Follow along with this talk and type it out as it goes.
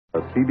The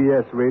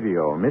CBS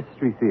Radio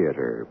Mystery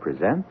Theater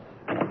presents...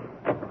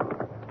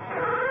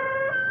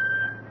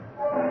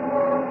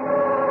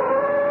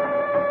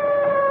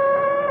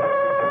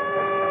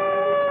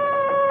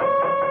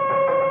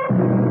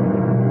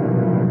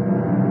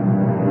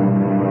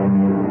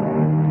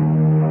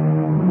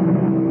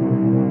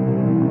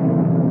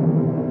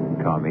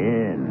 Come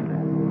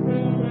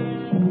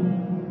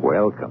in.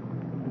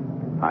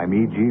 Welcome. I'm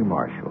E.G.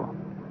 Marshall.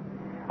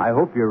 I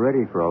hope you're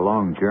ready for a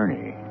long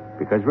journey,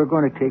 because we're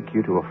going to take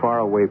you to a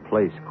faraway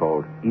place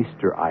called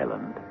Easter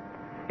Island.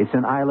 It's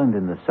an island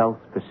in the South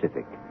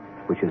Pacific,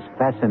 which has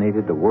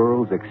fascinated the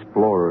world's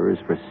explorers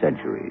for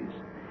centuries.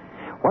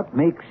 What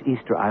makes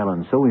Easter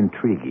Island so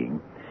intriguing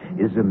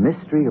is the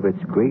mystery of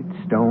its great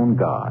stone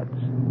gods.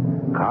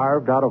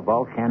 Carved out of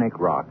volcanic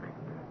rock,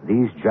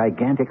 these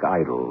gigantic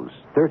idols,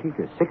 30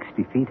 to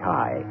 60 feet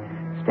high,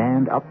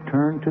 stand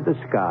upturned to the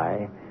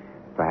sky,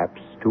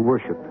 perhaps to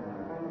worship,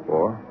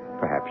 or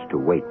perhaps to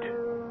wait.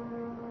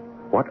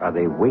 What are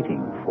they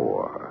waiting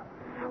for?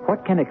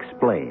 What can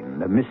explain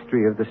the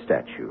mystery of the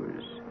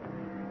statues?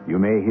 You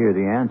may hear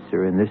the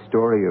answer in this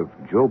story of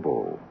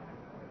Jobo.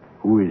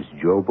 Who is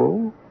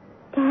Jobo?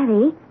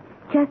 Daddy,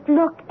 just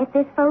look at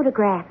this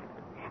photograph.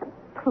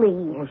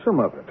 Please. Well, some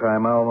other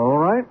time, I'll all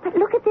right. But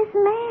look at this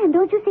man.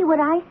 Don't you see what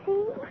I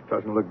see?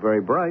 Doesn't look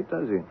very bright,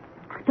 does he?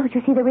 Don't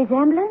you see the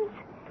resemblance?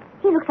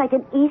 He looks like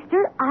an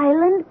Easter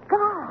Island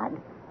god.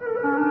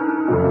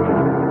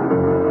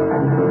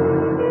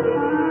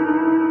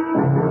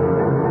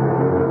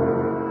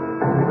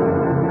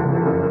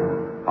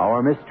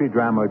 Our mystery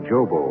drama,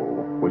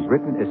 Jobo, was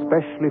written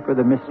especially for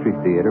the Mystery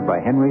Theater by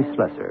Henry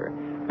Slessor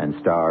and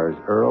stars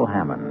Earl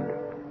Hammond.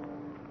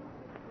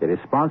 It is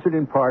sponsored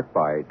in part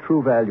by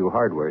True Value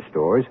Hardware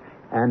Stores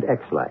and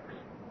X-Lax.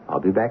 I'll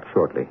be back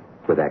shortly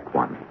with Act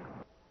One.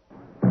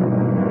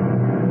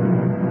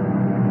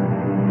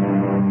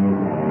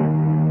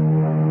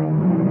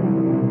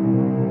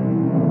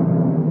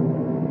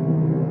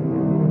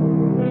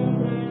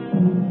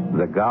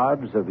 The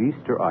gods of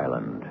Easter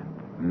Island.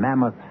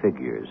 Mammoth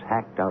figures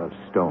hacked out of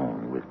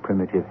stone with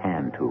primitive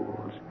hand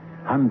tools.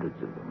 Hundreds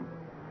of them.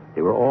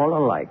 They were all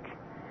alike.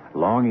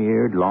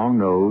 Long-eared,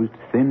 long-nosed,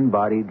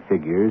 thin-bodied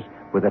figures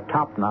with a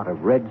topknot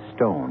of red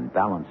stone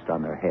balanced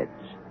on their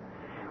heads.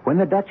 When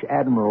the Dutch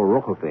Admiral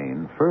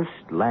Roggeveen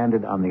first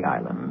landed on the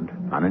island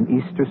on an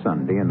Easter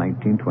Sunday in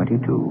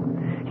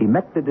 1922, he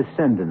met the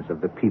descendants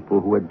of the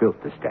people who had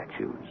built the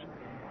statues.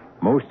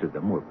 Most of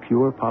them were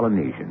pure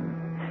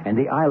Polynesian, and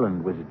the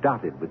island was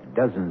dotted with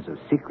dozens of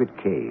secret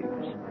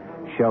caves,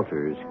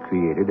 shelters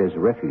created as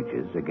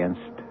refuges against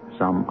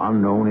some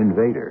unknown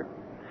invader.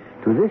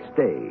 To this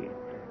day,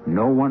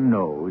 no one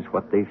knows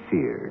what they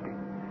feared.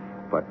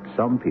 But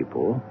some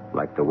people,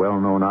 like the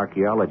well-known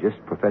archaeologist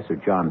Professor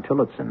John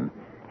Tillotson,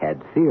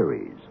 had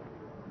theories.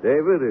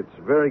 David, it's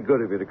very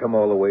good of you to come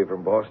all the way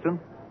from Boston.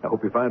 I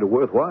hope you find it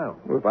worthwhile.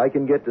 Well, if I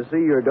can get to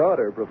see your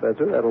daughter,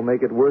 Professor, that'll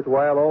make it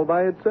worthwhile all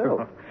by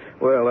itself.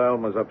 Well,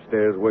 Alma's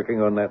upstairs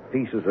working on that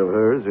thesis of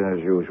hers,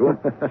 as usual.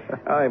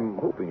 I'm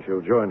hoping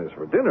she'll join us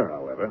for dinner,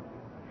 however.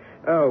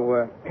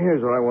 Oh,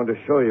 here's what I want to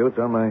show you. It's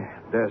on my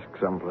desk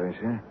someplace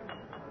here.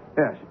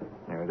 Yes,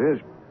 there it is.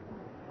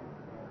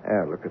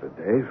 Look at it,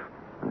 Dave.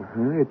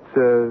 It's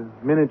a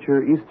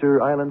miniature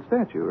Easter Island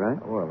statue, right?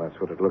 Well, that's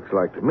what it looks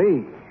like to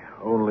me.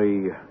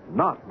 Only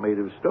not made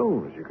of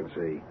stone, as you can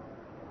see.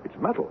 It's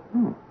metal.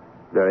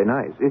 Very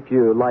nice, if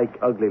you like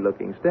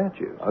ugly-looking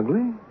statues.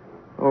 Ugly?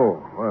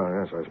 Oh, well,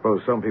 yes, I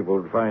suppose some people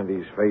would find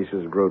these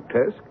faces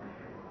grotesque.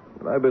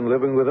 But I've been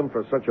living with them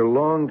for such a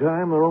long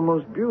time, they're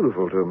almost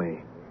beautiful to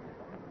me.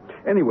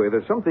 Anyway,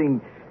 there's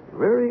something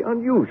very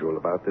unusual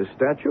about this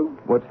statue.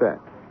 What's that?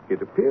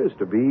 It appears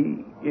to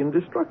be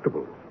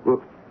indestructible.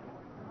 Well,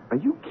 are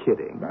you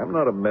kidding? I'm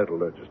not a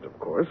metallurgist, of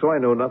course, so I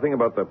know nothing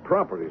about the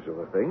properties of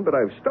the thing, but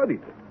I've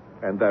studied it.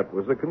 And that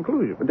was the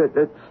conclusion.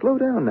 Slow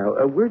down now.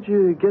 Where'd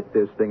you get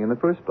this thing in the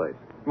first place?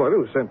 Well, it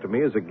was sent to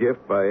me as a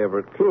gift by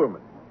Everett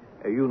Kloorman.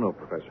 You know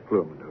Professor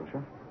Kloorman, don't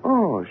you?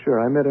 Oh, sure.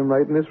 I met him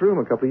right in this room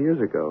a couple of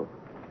years ago.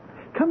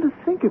 Come to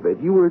think of it,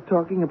 you were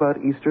talking about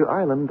Easter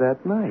Island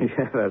that night.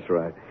 Yeah, that's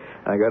right.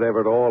 I got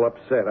Everett all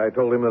upset. I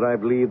told him that I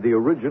believed the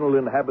original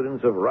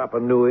inhabitants of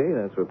Rapa Nui,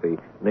 that's what the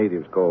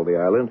natives call the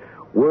island,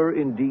 were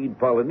indeed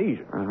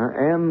Polynesians.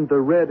 And the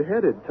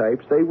red-headed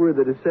types, they were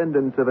the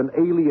descendants of an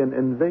alien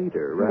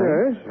invader,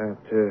 right? Yes,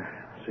 that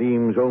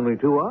seems only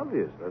too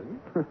obvious,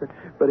 doesn't it?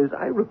 But as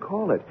I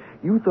recall it,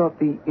 you thought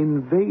the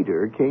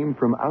invader came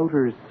from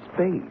outer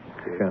space.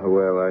 Yeah,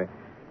 well,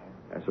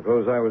 I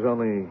suppose I was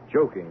only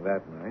joking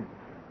that night.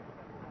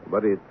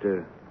 But it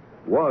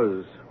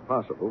was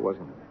possible,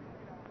 wasn't it?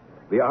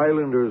 The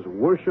islanders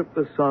worshipped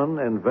the sun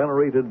and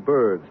venerated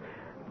birds.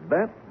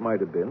 That might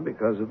have been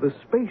because of the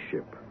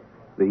spaceship,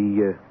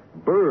 the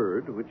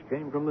bird which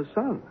came from the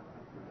sun.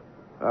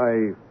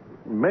 I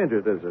meant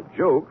it as a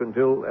joke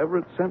until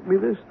Everett sent me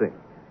this thing.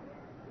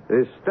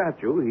 This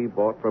statue he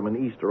bought from an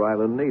Easter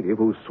Island native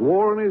who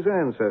swore on his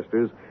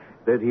ancestors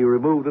that he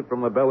removed it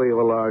from the belly of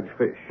a large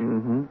fish.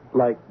 Mm-hmm.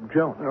 Like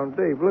Jonah. Now,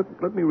 Dave,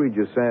 let me read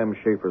you Sam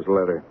Schaefer's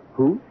letter.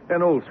 Who?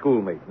 An old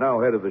schoolmate,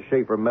 now head of the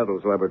Schaefer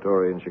Metals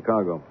Laboratory in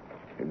Chicago.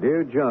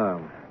 Dear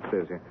John,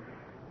 says he,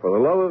 for the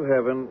love of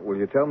heaven, will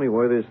you tell me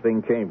where this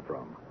thing came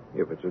from?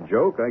 If it's a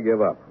joke, I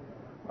give up.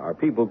 Our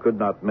people could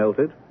not melt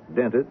it,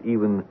 dent it,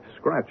 even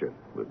scratch it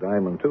with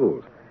diamond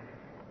tools.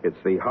 It's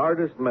the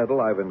hardest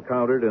metal I've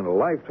encountered in a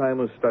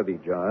lifetime of study,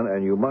 John,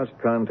 and you must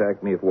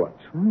contact me at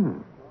once.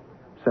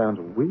 Sounds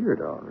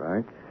weird, all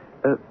right.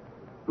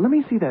 Let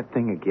me see that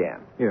thing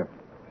again. Here.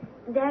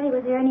 Daddy,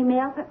 was there any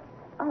mail for...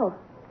 Oh.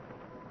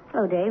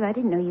 Hello, Dave. I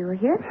didn't know you were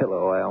here.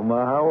 Hello,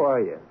 Alma. How are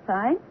you?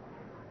 Fine.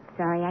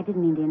 Sorry, I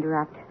didn't mean to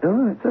interrupt.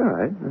 Oh, it's all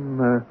right.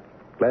 I'm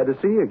glad to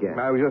see you again.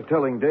 I was just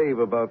telling Dave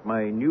about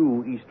my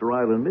new Easter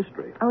Island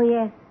mystery. Oh,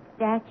 yes.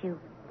 Statue.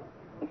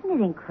 Isn't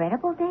it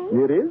incredible, Dave?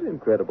 It is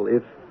incredible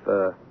if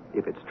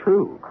it's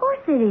true. Of course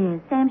it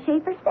is. Sam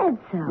Schaefer said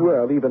so.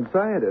 Well, even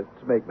scientists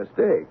make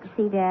mistakes.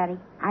 See, Daddy,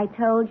 I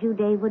told you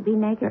Dave would be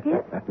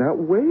negative. Now,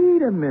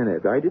 wait a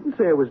minute. I didn't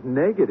say I was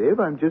negative.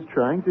 I'm just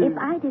trying to... If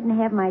I didn't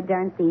have my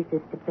darn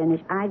thesis to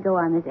finish, I'd go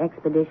on this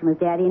expedition with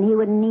Daddy, and he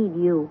wouldn't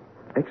need you.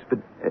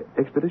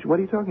 Expedition? What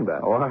are you talking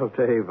about? Well,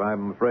 Dave,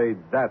 I'm afraid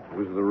that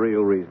was the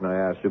real reason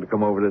I asked you to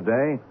come over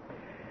today.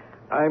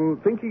 I'm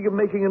thinking of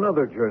making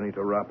another journey to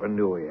Rapa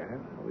Nui. I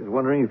was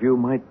wondering if you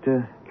might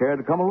care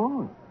to come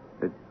along.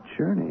 A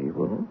journey?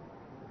 Well,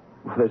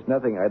 there's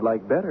nothing I'd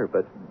like better,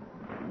 but...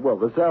 Well,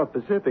 the South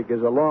Pacific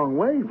is a long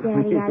way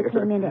from Daddy, here. I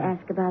came in to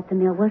ask about the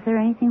mill. Was there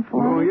anything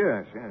for Oh, me?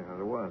 yes,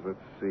 there was. Let's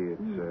see.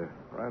 It's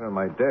right on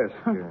my desk.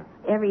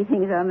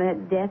 Everything's on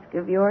that desk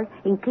of yours,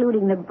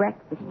 including the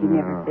breakfast you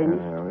never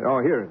finished.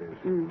 Oh, here it is.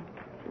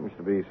 Seems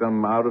to be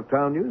some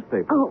out-of-town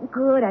newspaper. Oh,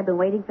 good. I've been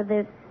waiting for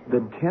this.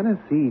 The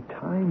Tennessee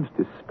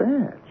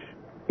Times-Dispatch.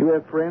 You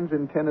have friends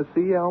in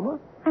Tennessee, Alma?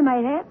 I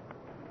might have.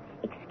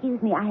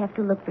 Excuse me, I have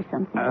to look for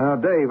something.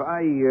 Dave,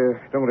 I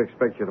don't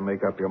expect you to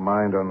make up your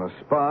mind on the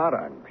spot.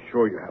 I'm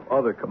sure you have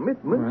other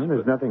commitments. Well,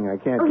 there's nothing I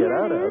can't get here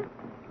out it of. is.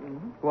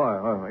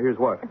 Why? Here's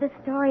what? The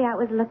story I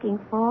was looking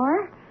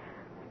for.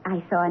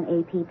 I saw an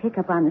AP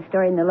pickup on the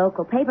story in the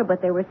local paper,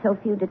 but there were so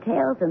few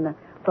details, and the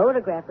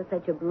photograph was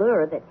such a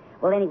blur that...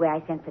 Well, anyway,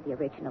 I sent for the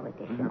original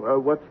edition.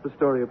 What's the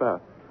story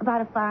about?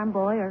 About a farm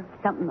boy or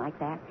something like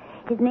that.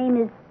 His name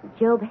is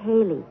Job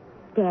Haley.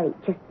 Daddy,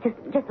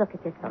 just look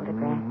at this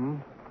photograph.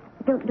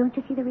 Don't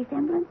you see the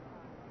resemblance?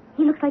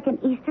 He looks like an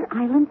Easter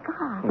Island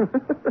god.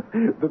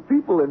 The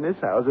people in this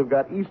house have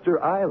got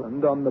Easter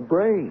Island on the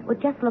brain. Well,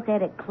 just look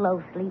at it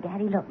closely,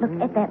 Daddy.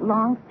 Look at that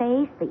long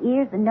face, the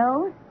ears, the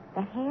nose,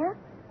 the hair.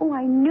 Oh,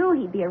 I knew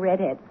he'd be a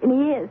redhead, and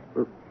he is.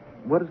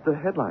 What does the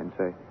headline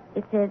say?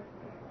 It says,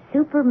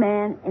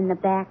 Superman in the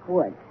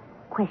Backwoods.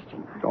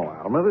 Question mark.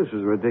 Oh, Alma, this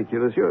is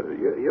ridiculous.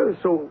 You're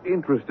so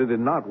interested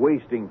in not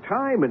wasting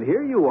time, and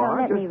here you are.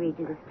 Well, let me read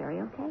you the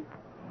story, okay?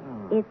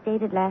 It's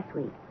dated last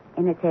week,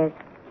 and it says,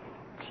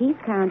 Chief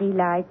County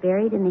lies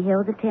buried in the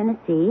hills of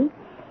Tennessee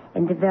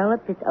and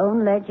develops its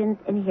own legends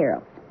and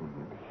heroes.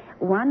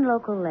 One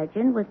local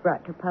legend was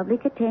brought to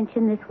public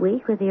attention this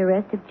week with the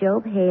arrest of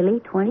Job Haley,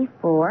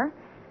 24,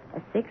 a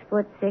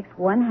 6'6",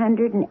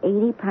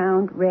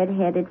 180-pound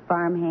red-headed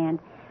farmhand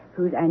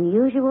whose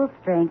unusual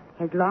strength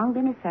has long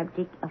been a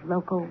subject of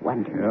local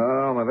wonderment.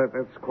 Oh, well,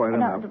 that's quite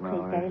enough Please,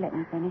 now. Daddy, let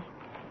me finish.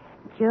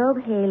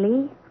 Job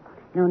Haley,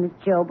 known as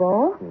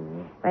Jobo,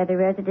 by the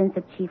residents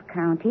of Chief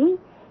County,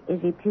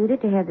 is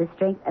reputed to have the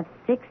strength of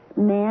 6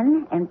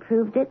 men and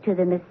proved it to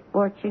the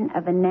misfortune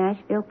of a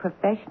Nashville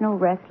professional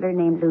wrestler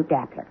named Lou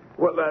Dappler.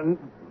 Well,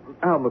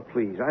 Alma,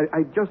 please,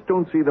 I just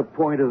don't see the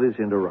point of this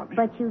interruption.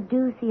 But you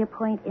do see a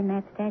point in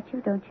that statue,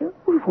 don't you?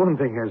 Well, if one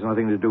thing has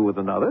nothing to do with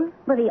another.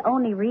 Well, the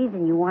only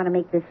reason you want to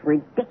make this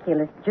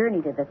ridiculous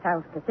journey to the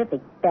South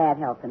Pacific, bad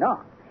health and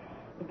all,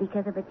 is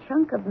because of a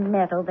chunk of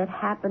metal that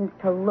happens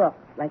to look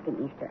like an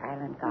Easter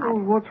Island god. Well,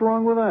 what's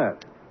wrong with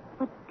that?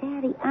 But,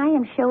 Daddy, I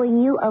am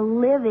showing you a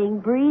living,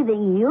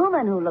 breathing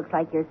human who looks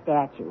like your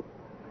statue.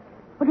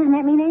 Well, doesn't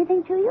that mean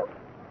anything to you?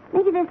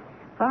 Maybe this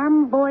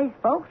farm boy's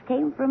folks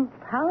came from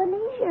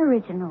Polynesia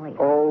originally.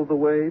 All the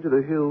way to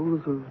the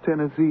hills of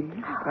Tennessee?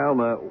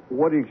 Alma,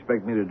 what do you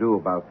expect me to do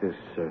about this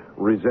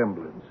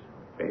resemblance?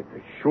 It's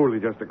surely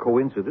just a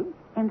coincidence.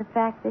 And the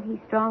fact that he's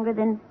stronger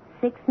than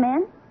 6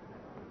 men?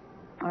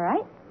 All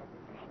right.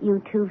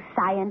 You 2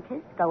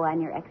 scientists go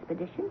on your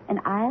expedition, and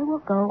I will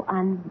go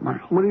on mine.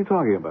 What are you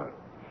talking about?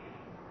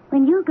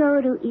 When you go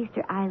to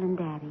Easter Island,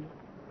 Daddy,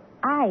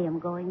 I am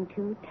going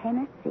to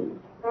Tennessee.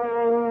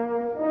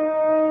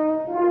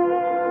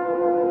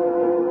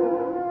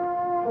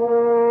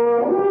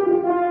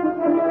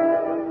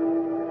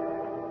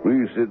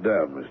 Please sit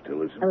down, Miss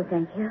Tillotson. Oh,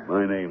 thank you.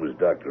 My name is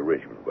Dr.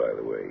 Richmond, by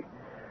the way.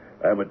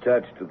 I'm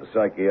attached to the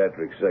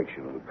psychiatric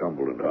section of the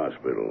Cumberland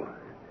Hospital.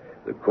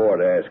 The court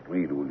asked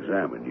me to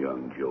examine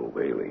young Joe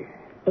Bailey.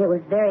 It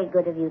was very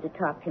good of you to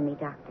talk to me,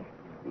 Doctor.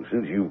 Well,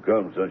 since you've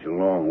come such a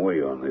long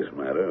way on this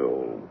matter,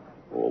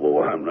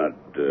 although I'm not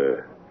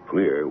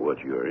clear what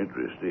your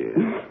interest is.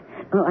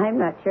 Oh, I'm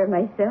not sure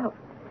myself.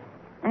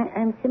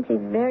 I'm simply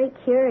very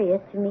curious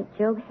to meet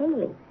Job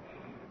Haley.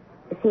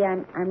 See,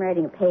 I'm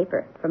writing a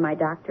paper for my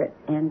doctorate,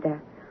 and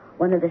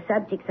One of the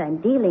subjects I'm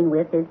dealing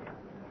with is,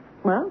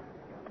 well,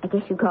 I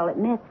guess you call it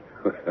myths.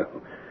 Well,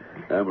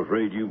 I'm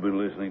afraid you've been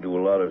listening to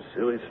a lot of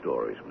silly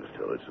stories, Miss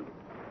Tillotson.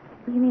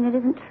 You mean it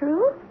isn't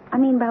true? I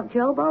mean about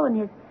Jobo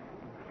and his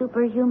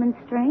superhuman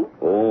strength?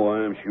 Oh,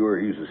 I'm sure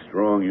he's a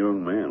strong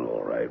young man,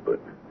 all right, but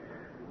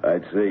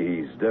I'd say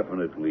he's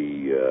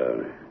definitely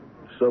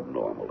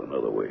subnormal in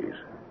other ways.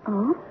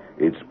 Oh?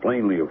 It's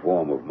plainly a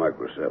form of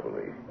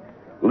microcephaly,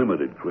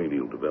 limited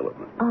cranial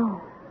development.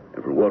 Oh.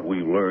 And from what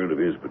we've learned of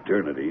his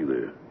paternity,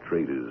 the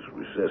trait is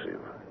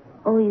recessive.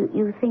 Oh,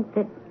 you think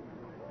that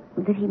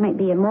he might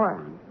be a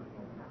moron?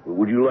 Well,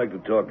 would you like to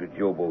talk to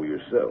Jobo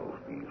yourself?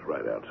 He's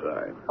right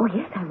outside. Oh,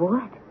 yes, I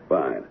would.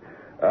 Fine.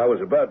 I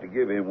was about to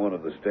give him one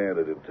of the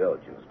standard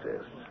intelligence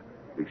tests.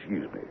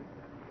 Excuse me.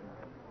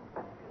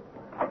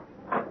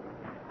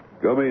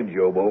 Come in,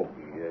 Jobo.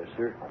 Yes,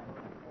 sir.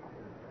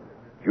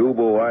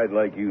 Jobo, I'd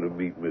like you to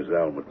meet Miss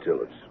Alma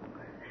Tillotson.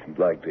 She'd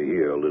like to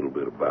hear a little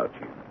bit about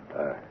you.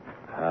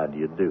 How do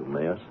you do,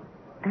 miss?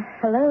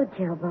 Hello,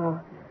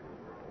 Jobo.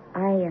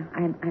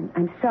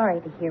 I'm sorry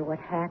to hear what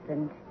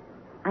happened.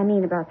 I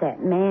mean about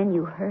that man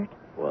you hurt.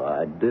 Well,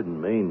 I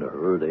didn't mean to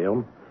hurt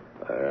him.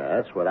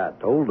 That's what I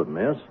told him,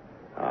 miss.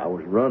 I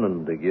was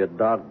running to get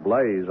Doc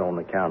Blaze on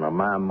account of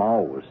my ma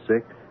was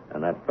sick,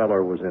 and that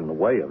feller was in the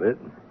way of it.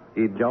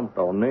 He jumped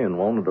on me and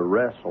wanted to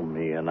wrestle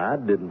me, and I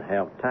didn't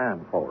have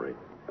time for it.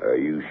 Are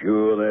you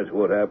sure that's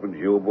what happened,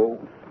 Jobo?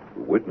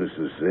 The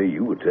witnesses say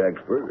you attacked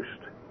first.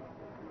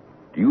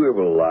 Do you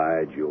ever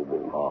lie,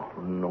 Jobo?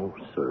 Oh, no,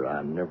 sir,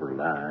 I never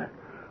lie.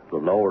 The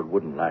Lord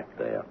wouldn't like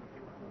that.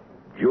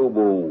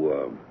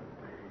 Jobo,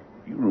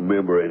 you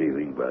remember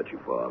anything about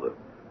your father?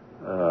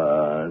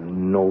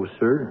 No,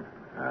 sir.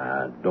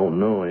 I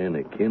don't know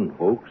any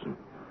kinfolks. And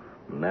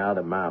now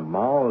that my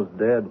ma is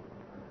dead,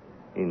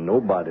 ain't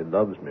nobody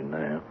loves me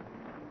now.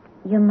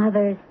 Your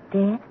mother's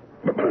dead?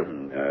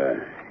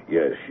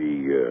 Yes,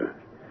 she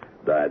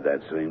died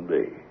that same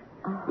day.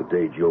 Oh. The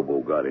day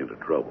Jobo got into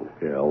trouble.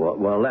 Yeah,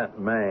 well, that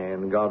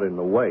man got in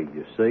the way,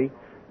 you see,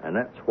 and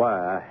that's why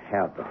I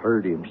have to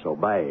hurt him so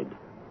bad.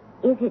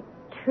 Is it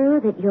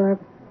true that you're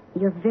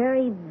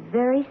very,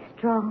 very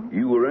strong?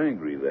 You were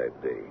angry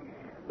that day.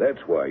 That's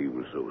why you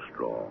were so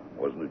strong,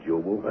 wasn't it,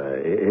 Jobo?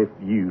 If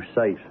you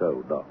say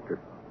so, Doctor.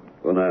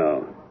 Well,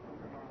 now,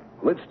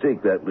 let's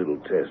take that little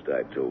test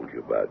I told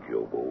you about,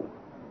 Jobo.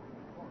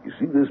 You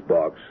see this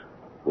box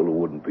full of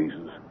wooden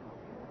pieces?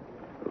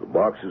 Well, the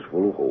box is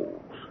full of holes.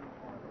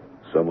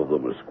 Some of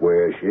them are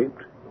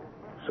square-shaped.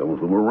 Some of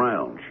them are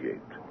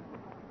round-shaped.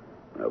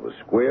 Now, the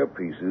square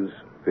pieces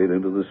fit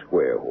into the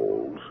square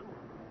holes,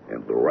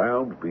 and the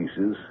round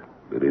pieces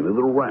fit into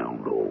the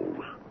round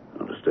holes.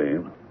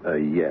 Understand?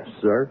 Yes,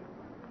 sir.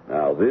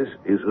 Now, this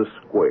is a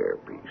square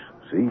piece.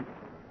 See?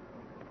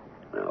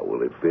 Now,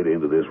 will it fit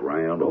into this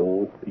round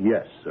hole?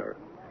 Yes, sir.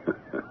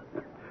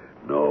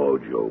 No,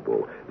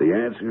 Jobo. The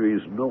answer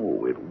is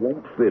no. It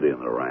won't fit in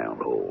the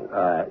round hole.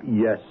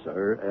 Yes,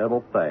 sir.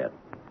 It'll fit.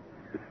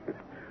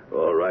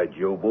 All right,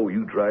 Jobo,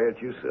 you try it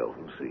yourself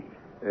and see.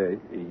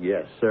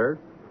 Yes, sir.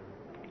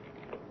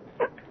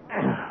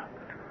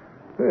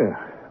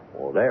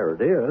 Well, there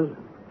it is.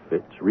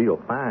 Fits real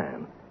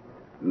fine.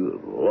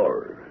 Good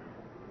Lord.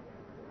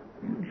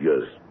 You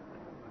just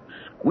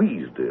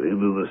squeezed it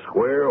into the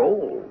square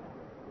hole.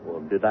 Well,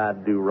 did I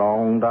do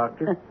wrong,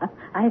 Doctor?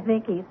 I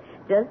think he's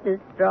just as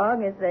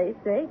strong as they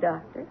say,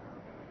 Doctor.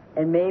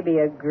 And maybe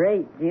a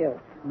great deal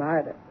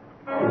smarter.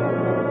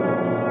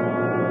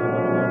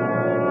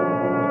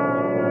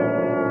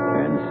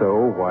 And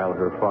so, while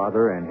her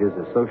father and his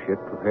associate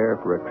prepare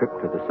for a trip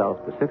to the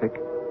South Pacific,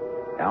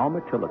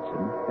 Alma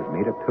Tillotson has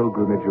made a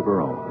pilgrimage of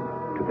her own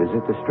to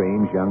visit the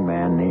strange young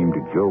man named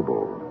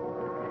Jobo.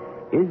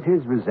 Is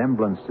his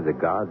resemblance to the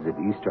gods of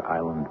Easter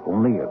Island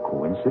only a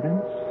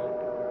coincidence?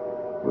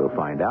 We'll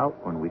find out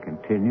when we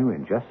continue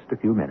in just a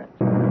few minutes.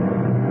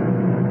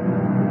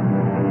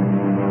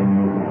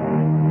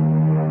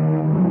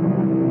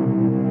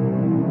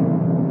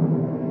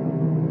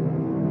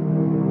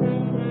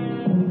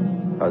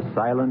 A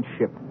silent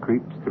ship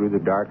creeps through the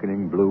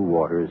darkening blue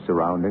waters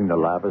surrounding the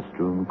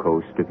lava-strewn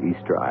coast of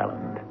Easter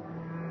Island.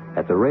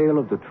 At the rail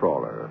of the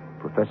trawler,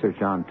 Professor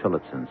John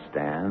Tillotson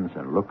stands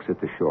and looks at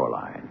the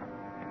shoreline.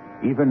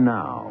 Even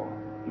now,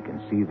 he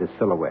can see the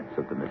silhouettes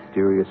of the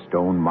mysterious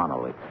stone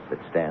monoliths that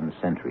stand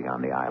sentry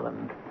on the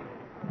island.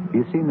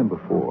 He's seen them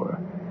before,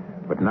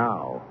 but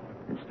now,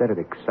 instead of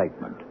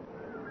excitement,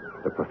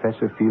 the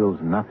professor feels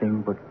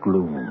nothing but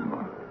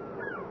gloom.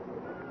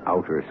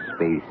 Outer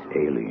space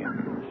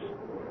aliens.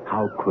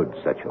 How could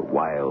such a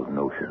wild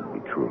notion be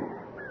true?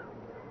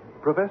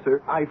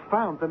 Professor, I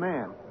found the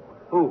man.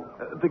 Who?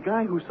 The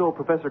guy who sold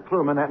Professor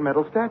Kluman that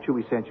metal statue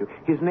we sent you.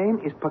 His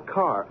name is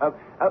Pakar.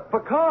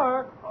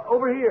 Pakar,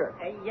 over here.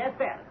 Yes,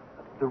 sir.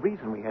 The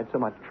reason we had so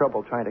much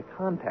trouble trying to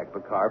contact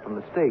Pakar from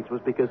the States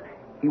was because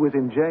he was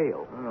in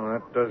jail. Well,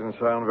 that doesn't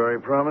sound very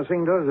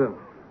promising, does it?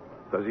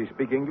 Does he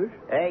speak English?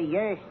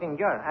 Yes,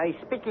 senor. I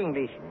speak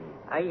English.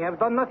 I have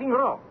done nothing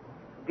wrong.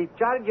 The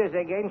charges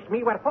against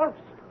me were false.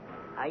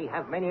 I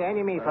have many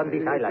enemies on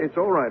this island. It's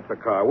all right,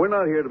 Pakar. We're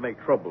not here to make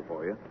trouble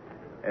for you.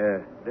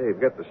 Dave,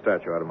 get the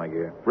statue out of my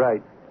gear.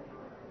 Right.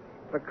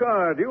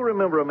 Picard, do you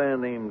remember a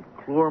man named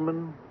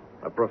Clurman?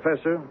 A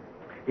professor?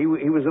 He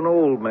was an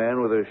old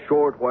man with a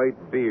short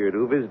white beard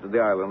who visited the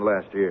island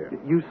last year.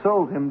 You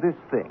sold him this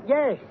thing.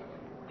 Yes,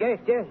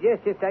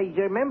 I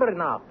remember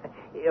now.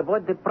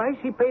 But the price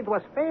he paid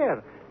was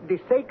fair. The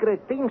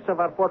sacred things of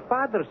our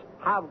forefathers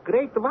have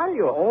great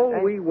value.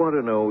 All we want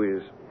to know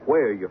is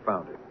where you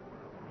found it.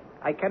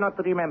 I cannot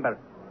remember.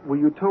 Well,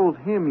 you told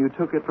him you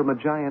took it from a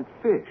giant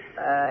fish.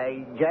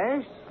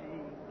 Yes.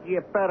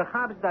 Yeah,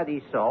 perhaps that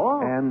is so.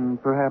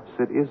 And perhaps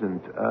it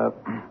isn't.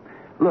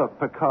 Look,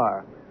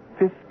 Picard,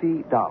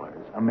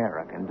 $50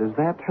 American. Does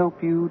that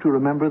help you to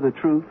remember the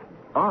truth?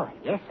 Oh,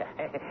 yes,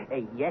 sir.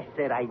 Yes,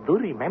 sir, I do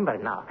remember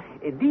now.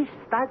 This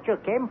statue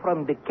came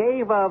from the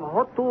cave of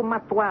Hotu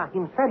Matua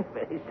himself,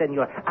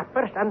 senor, a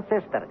first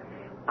ancestor.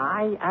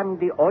 I am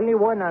the only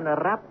one on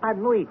Rapa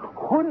Nui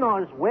who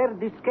knows where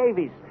this cave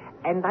is,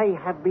 and I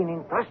have been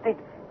entrusted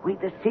with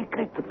the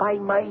secret by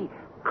my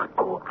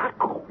Aku.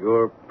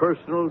 Your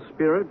personal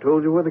spirit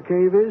told you where the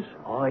cave is?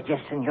 Oh,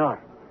 yes, senor.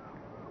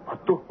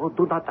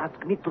 Do not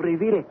ask me to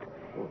reveal it.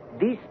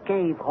 This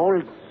cave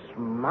holds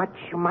much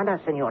mana,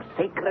 senor,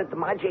 sacred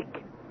magic.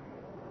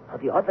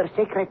 The other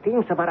sacred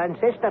things of our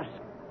ancestors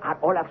are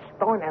all of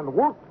stone and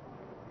wood.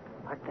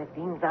 But the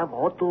things of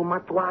Hotu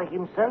Matua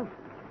himself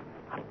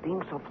are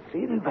things of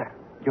silver.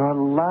 You're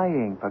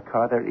lying,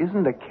 Picard. There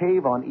isn't a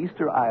cave on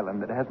Easter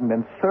Island that hasn't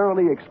been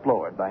thoroughly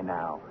explored by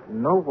now.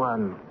 No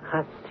one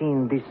has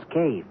seen this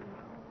cave.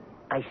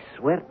 I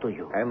swear to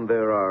you. And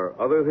there are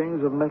other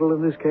things of metal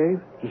in this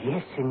cave?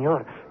 Yes,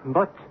 senor.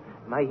 But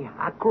my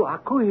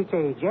Aku is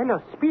a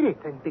jealous spirit,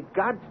 and it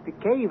guards the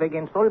cave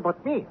against all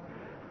but me.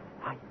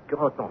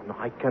 No,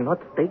 I cannot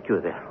take you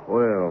there.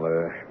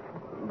 Well,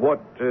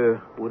 what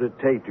would it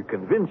take to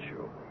convince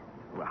you?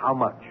 How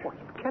much? Oh,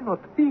 it cannot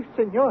be,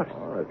 senor.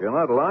 Well, if you're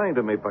not lying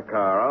to me,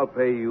 Picard, I'll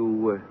pay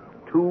you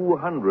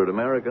 $200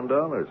 American.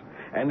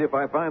 And if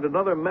I find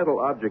another metal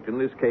object in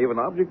this cave, an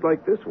object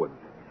like this one,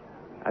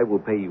 I will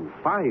pay you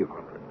 $500.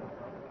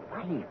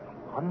 500?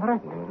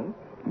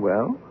 Mm-hmm.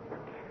 Well,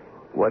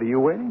 what are you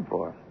waiting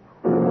for?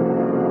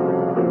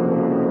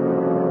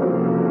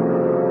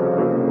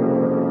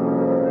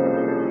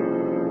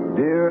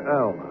 Dear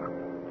Alma,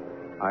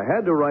 I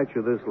had to write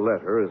you this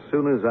letter as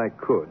soon as I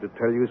could to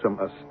tell you some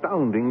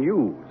astounding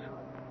news.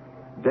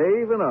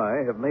 Dave and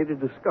I have made a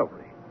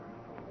discovery.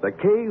 The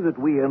cave that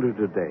we entered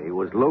today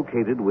was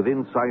located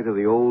within sight of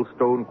the old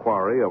stone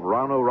quarry of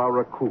Rano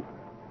Raraku.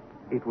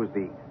 It was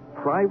the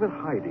private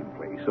hiding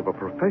place of a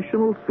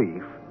professional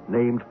thief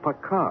named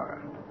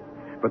Picard.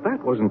 But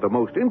that wasn't the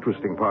most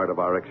interesting part of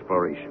our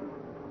exploration.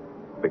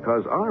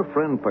 Because our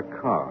friend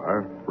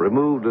Picard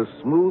removed a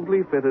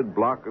smoothly fitted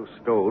block of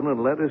stone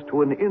and led us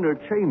to an inner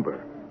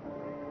chamber.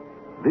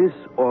 This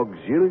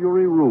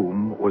auxiliary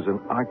room was an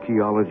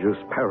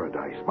archaeologist's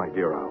paradise, my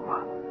dear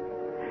Alma.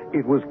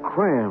 It was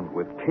crammed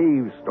with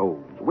cave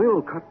stones,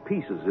 well-cut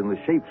pieces in the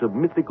shapes of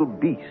mythical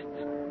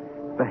beasts,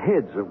 the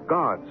heads of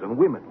gods and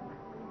women.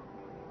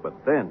 But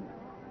then,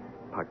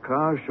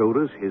 Picard showed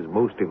us his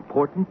most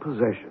important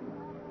possession.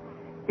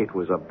 It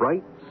was a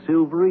bright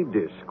silvery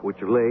disk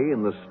which lay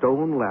in the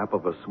stone lap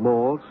of a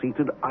small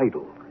seated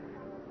idol.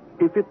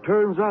 If it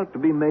turns out to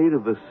be made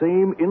of the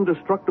same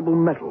indestructible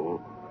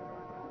metal,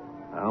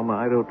 Alma,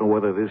 I don't know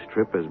whether this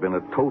trip has been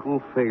a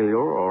total failure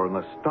or an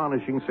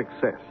astonishing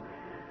success.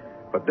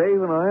 But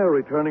Dave and I are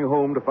returning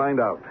home to find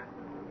out.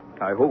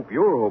 I hope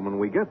you're home when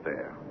we get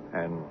there,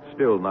 and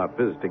still not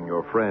visiting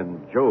your friend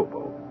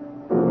Jobo.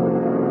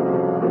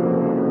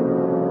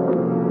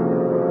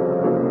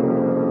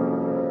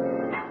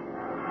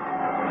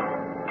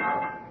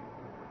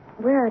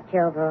 Well,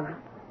 Jobo,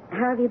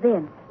 how have you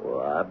been?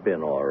 Well, I've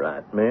been all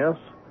right, miss.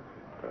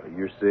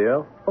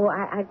 Yourself? Oh,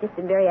 I've just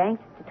been very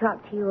anxious to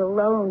talk to you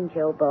alone,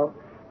 Jobo.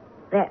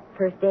 That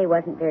first day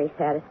wasn't very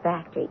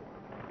satisfactory.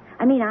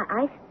 I mean,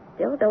 I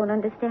still don't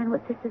understand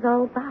what this is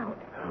all about.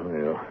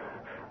 Well,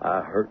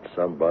 I hurt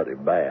somebody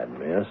bad,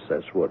 miss.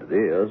 That's what it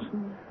is.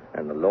 Mm-hmm.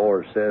 And the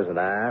Lord says an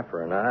eye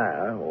for an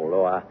eye,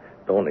 although I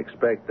don't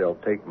expect they'll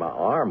take my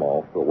arm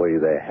off the way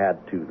they had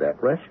to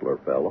that wrestler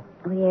fellow.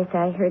 Oh, yes,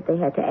 I heard they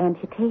had to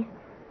amputate.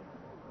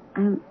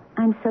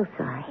 I'm so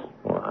sorry.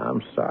 Well,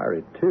 I'm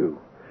sorry, too.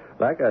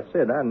 Like I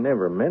said, I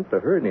never meant to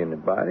hurt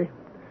anybody.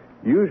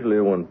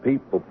 Usually when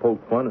people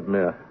poke fun at me,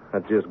 I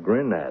just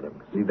grin at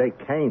them. See, they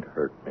can't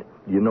hurt me.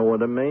 You know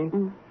what I mean?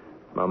 Mm.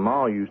 My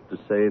ma used to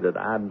say that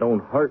I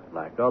don't hurt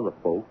like other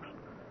folks.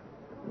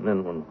 And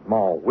then when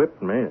Ma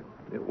whipped me,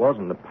 it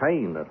wasn't the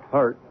pain that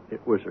hurt.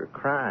 It was her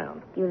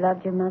crying. You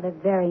loved your mother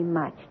very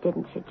much,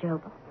 didn't you,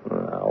 Jobo?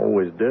 Well, I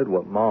always did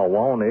what Ma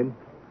wanted.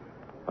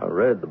 I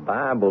read the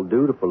Bible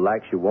dutiful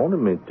like she wanted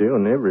me to,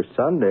 and every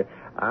Sunday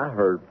I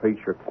heard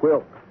Preacher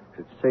Quilt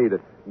say that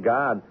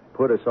God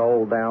put us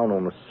all down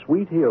on the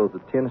sweet hills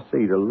of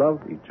Tennessee to love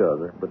each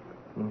other. But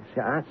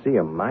see, I see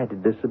a mighty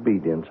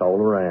disobedience all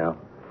around.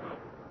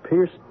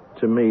 Appears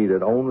to me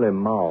that only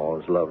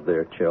ma's love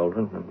their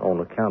children, and on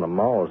account of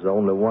ma's the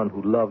only one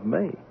who loved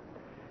me.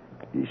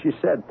 She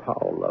said Pa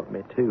loved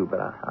me, too, but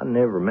I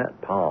never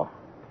met Pa.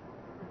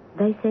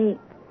 They say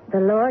the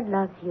Lord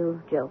loves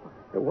you, Joe.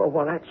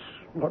 Well, that's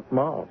what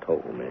Ma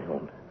told me.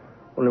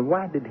 Well,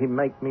 why did he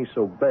make me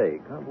so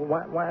big?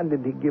 Why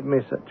did he give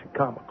me such a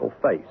comical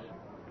face?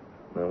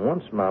 Now,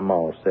 once my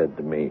Ma said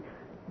to me,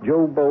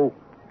 Jobo,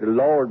 the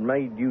Lord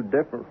made you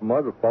different from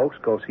other folks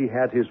because he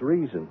had his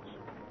reasons.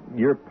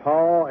 Your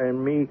Pa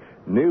and me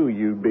knew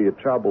you'd be a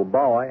troubled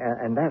boy,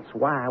 and that's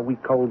why we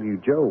called you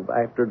Job,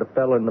 after the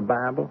fellow in the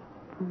Bible.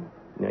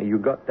 Now, you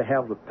got to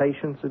have the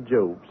patience of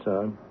Job,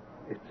 son.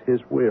 It's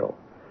his will.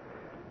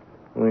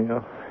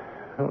 Well,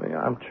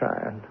 I'm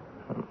trying.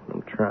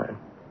 I'm trying.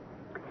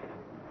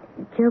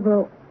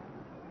 Jobo,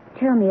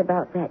 tell me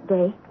about that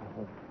day.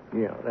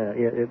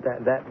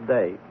 That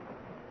day.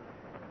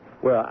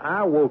 Well,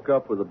 I woke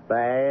up with a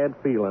bad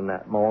feeling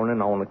that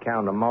morning on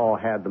account of Ma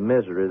had the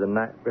misery the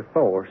night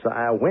before. So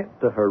I went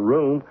to her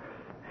room,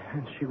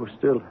 and she was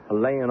still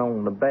laying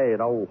on the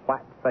bed, all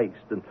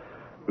white-faced and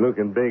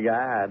looking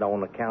big-eyed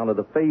on account of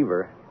the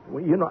fever.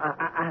 Well,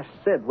 I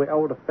said we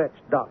ought to fetch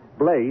Doc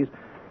Blaze,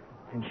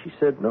 and she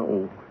said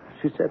no.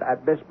 She said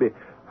I'd best be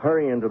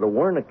hurrying to the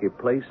Wernicke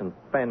place and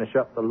finish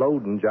up the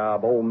loading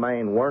job old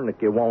man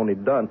Wernicke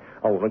wanted done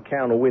on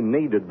account of we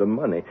needed the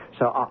money.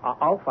 So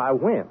off I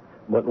went.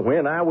 But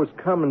when I was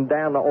coming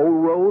down the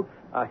old road,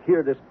 I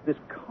hear this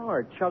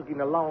car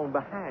chugging along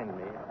behind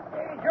me.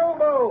 Hey,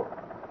 Jobo!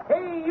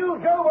 Hey, you,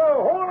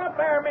 Jobo! Hold up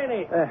there a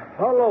minute.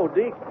 Hello,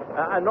 Dick.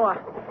 I know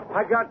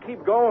I got to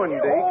keep going,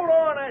 Dick. Hold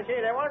on, I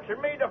said. I want you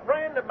to meet a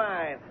friend of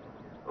mine.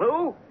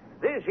 Lou,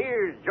 this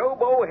here's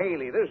Jobo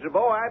Haley. This is the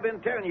boy I've been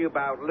telling you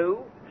about,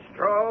 Lou.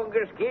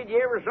 Strongest kid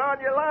you ever saw in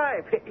your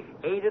life.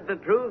 Ain't it the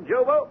truth,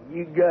 Jobo?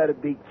 You gotta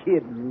be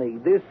kidding me.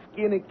 This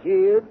skinny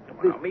kid...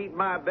 Well, meet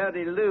my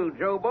buddy Lou,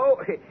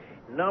 Jobo.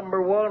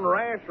 #1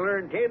 wrestler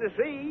in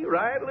Tennessee,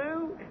 right,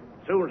 Lou?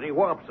 Soon as he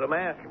whumps the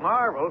Masked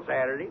Marvel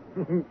Saturday.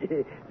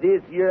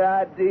 This your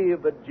idea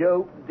of a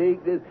joke,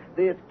 Dick.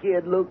 This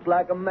kid looks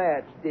like a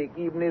matchstick.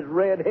 Even his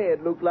red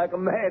head looks like a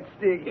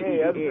matchstick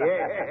head.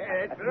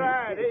 Yeah, that's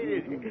right.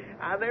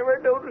 I never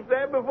noticed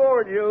that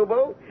before,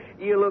 Jobo.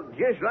 You look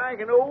just like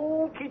an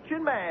old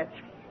kitchen match.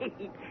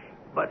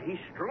 But he's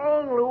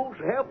strong, Lou,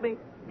 so help me.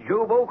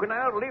 Jobo can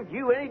outlift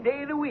you any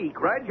day of the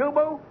week, right,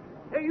 Jobo?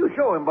 Hey, you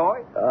show him,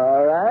 boy.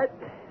 All right.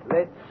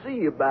 Let's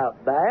see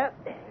about that.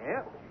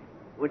 Yeah.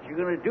 What you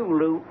gonna do,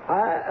 Lou?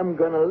 I am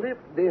gonna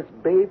lift this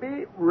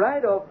baby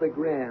right off the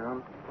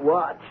ground.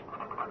 Watch.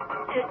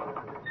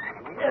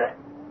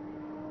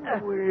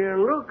 Well,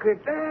 look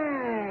at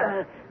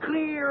that.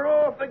 Clear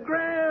off the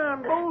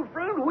ground, both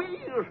front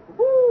wheels.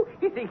 Woo!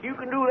 You think you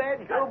can do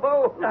that,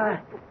 Jobo?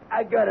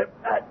 I gotta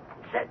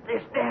set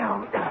this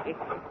down.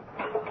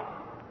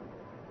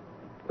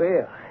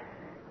 Well,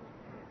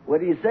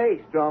 what do you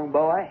say, strong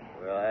boy?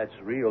 Well, that's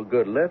real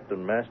good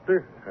lifting,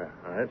 Master.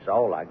 That's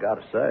all I got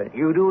to say.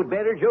 You do it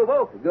better,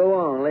 Jobo? Go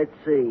on, let's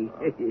see.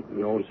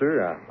 No,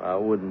 sir, I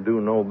wouldn't do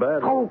no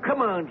better. Oh,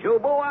 come on,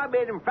 Jobo. I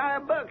bet him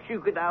 $5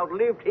 you could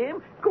outlift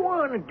him. Go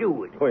on and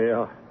do it.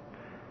 Well,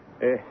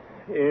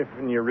 if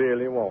you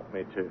really want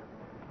me to.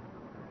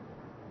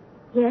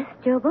 Yes,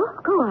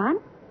 Jobo, go on.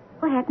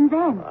 What happened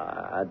then?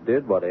 I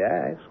did what he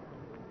asked.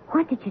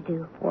 What did you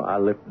do? Well, I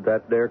lifted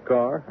that there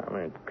car.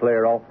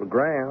 Clear off the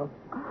ground.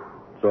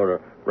 Sort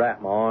of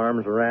wrapped my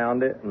arms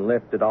around it and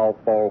lifted all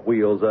 4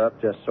 wheels up,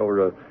 just sort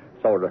of,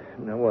 held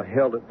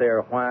it there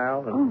a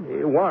while. And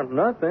It wasn't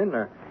nothing.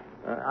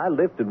 I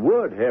lifted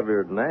wood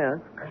heavier than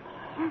that.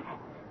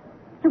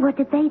 What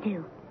did they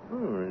do?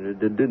 It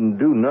didn't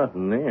do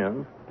nothing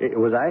then. It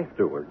was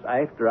afterwards,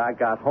 after I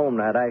got home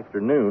that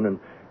afternoon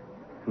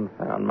and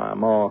found my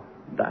ma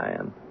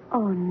dying.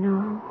 Oh,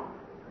 no.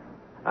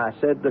 I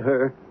said to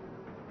her,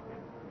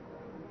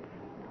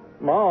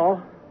 Ma,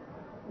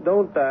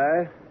 don't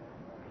die.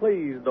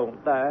 Please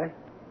don't die.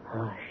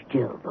 Hush,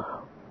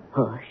 Jobo.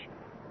 Hush.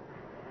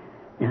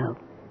 Now,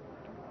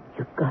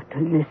 you've got to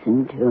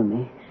listen to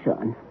me,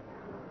 son.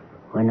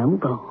 When I'm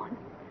gone,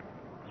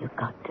 you've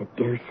got to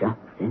do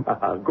something.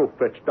 I'll go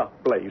fetch Doc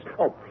Blaze.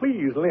 Oh,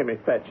 please let me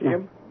fetch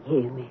him. Now,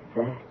 hear me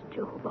first,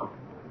 Jobo.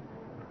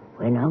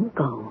 When I'm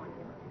gone,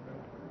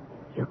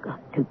 you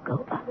got to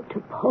go out to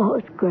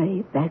Pa's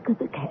grave back of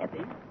the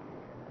cabin,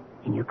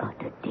 and you got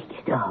to dig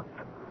it up.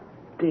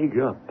 Dig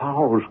up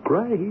Pa's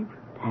grave?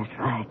 That's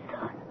right,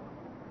 son.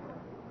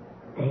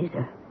 There's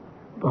a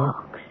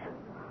box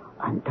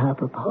on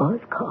top of Pa's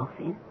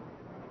coffin.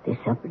 There's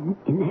something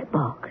in that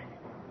box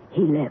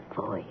he left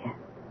for you.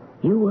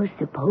 You were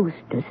supposed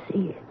to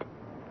see it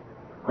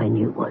when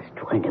you was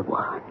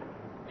 21.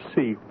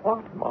 See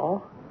what, Ma?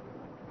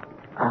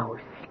 I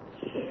was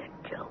scared,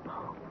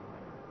 Jobo.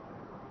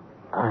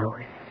 I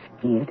was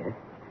scared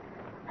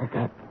of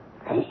that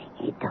thing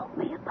he told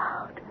me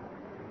about.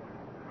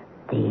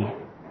 The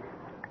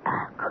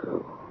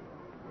Aku.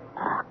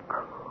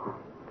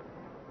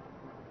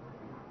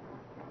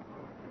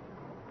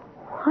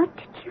 What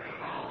did you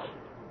say?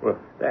 Well,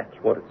 that's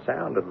what it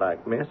sounded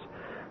like, miss.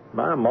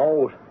 My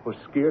ma was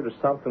scared of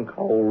something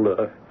called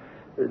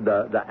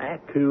the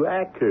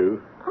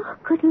Aku. Oh,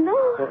 good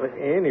Lord. Well,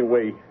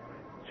 anyway,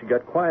 she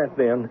got quiet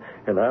then,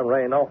 and I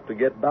ran off to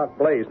get Doc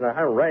Blaze. Now,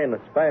 I ran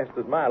as fast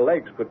as my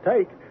legs could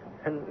take,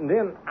 and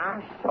then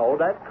I saw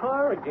that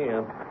car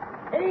again.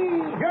 Hey,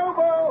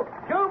 Jobo!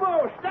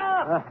 Jobo,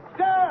 stop!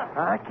 Stop!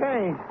 I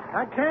can't.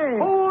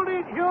 Hold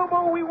it,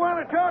 Jobo. We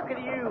want to talk to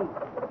you.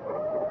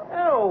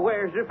 Oh,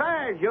 where's the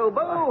fire,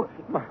 Jobo?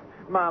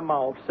 My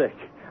mom's sick.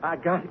 I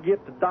got to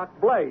get to Doc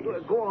Blaze. Well,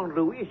 go on,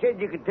 Louie. You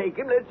said you could take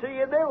him. Let's see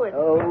you do it.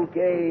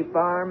 Okay,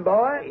 farm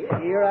boy.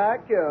 Here I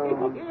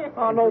come.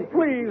 Oh, no,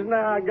 please,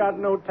 now. I got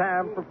no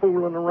time for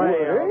fooling around.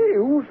 Hey,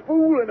 who's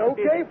fooling?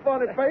 Okay,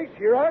 funny face.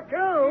 Here I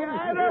come.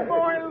 Yeah, that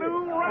boy,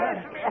 Lou.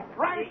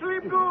 Right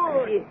slip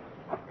good.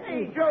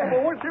 Hey,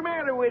 Jobo, what's the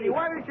matter with you?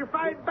 Why don't you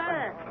fight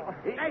back?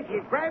 That's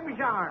it. Grab his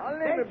arm.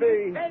 Let me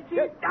be. That's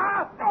it.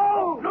 Stop!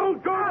 Oh, no,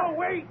 Jobo,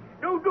 wait.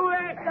 Don't do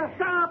that.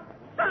 Stop.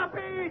 Stop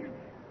it.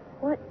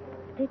 What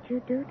did you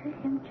do to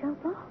him,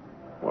 Jobo?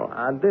 Well,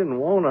 I didn't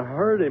want to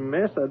hurt him,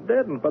 miss. I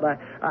didn't, but I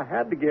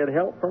had to get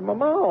help from my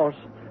moss.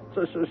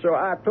 So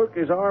I took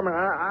his arm and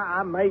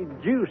I made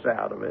juice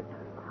out of it.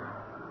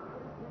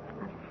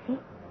 I see.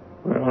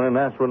 Well, and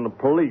that's when the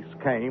police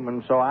came,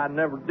 and so I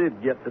never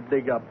did get to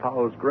dig up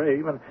Pa's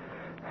grave, and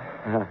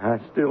I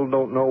still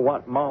don't know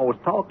what Ma was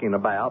talking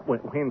about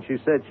when she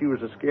said she was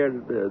scared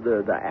of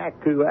the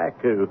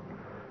Aku.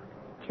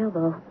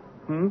 Jobo.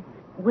 Hmm?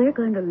 We're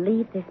going to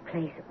leave this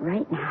place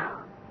right now.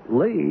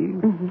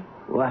 Leave? Mm-hmm.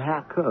 Well,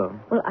 how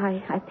come? Well,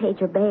 I paid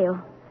your bail.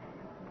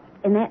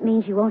 And that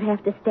means you won't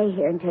have to stay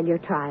here until your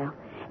trial.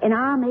 And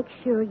I'll make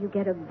sure you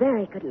get a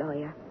very good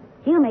lawyer.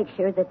 He'll make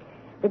sure that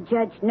the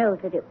judge knows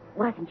that it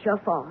wasn't your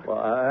fault.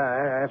 Well,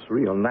 that's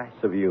real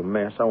nice of you,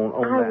 miss. On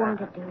I that. want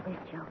to do this,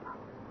 Jobo.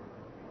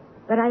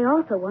 But I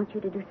also want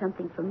you to do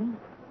something for me.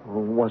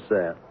 Well, what's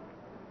that?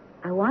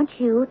 I want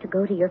you to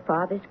go to your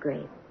father's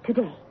grave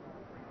today.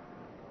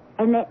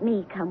 And let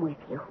me come with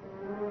you.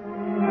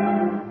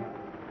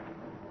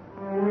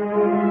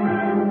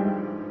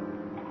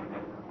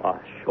 Well,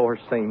 sure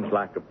seems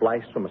like a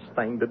blasphemous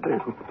thing to do.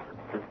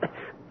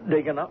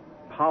 Digging up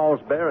Pa's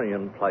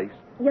burying place.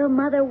 Your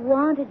mother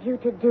wanted you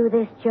to do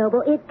this,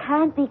 Jobo. It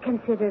can't be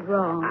considered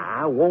wrong.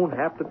 I won't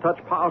have to touch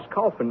Pa's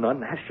coffin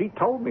none. Now, she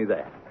told me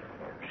that.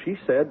 She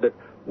said that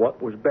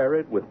what was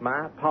buried with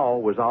my Pa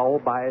was all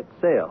by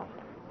itself.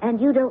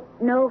 And you don't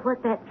know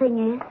what that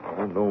thing is?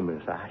 Oh, no,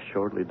 miss, I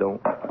surely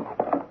don't.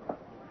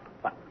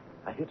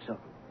 I hit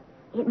something.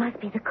 It must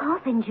be the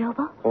coffin,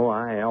 Jobo. Oh,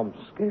 I am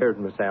scared,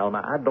 Miss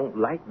Alma. I don't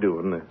like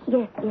doing this.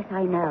 Yes,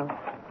 I know.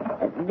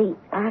 The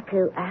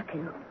Aku.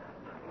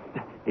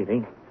 It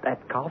ain't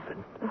that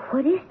coffin.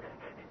 What is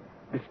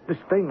it? This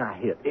thing I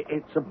hit.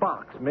 It's a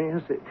box,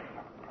 miss. It's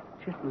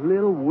just a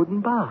little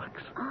wooden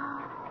box.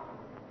 Oh,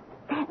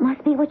 that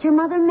must be what your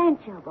mother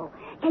meant, Jobo.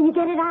 Can you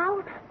get it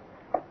out?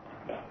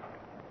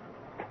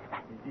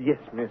 Yes,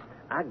 miss.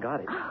 I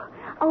got it.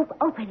 Oh,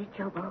 open it,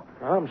 Jobo.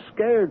 I'm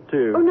scared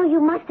to. Oh, no, you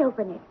must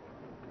open it.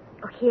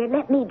 Oh, here,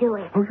 let me do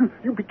it. Oh,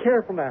 you be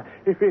careful now.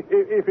 If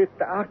it's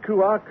the Aku,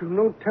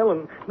 no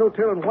telling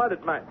what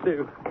it might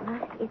do.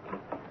 It's a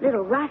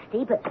little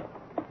rusty, but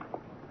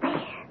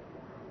there.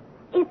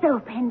 It's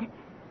opened.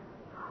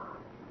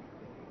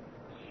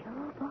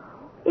 Jobo.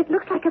 It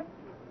looks like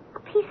a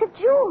piece of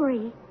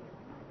jewelry.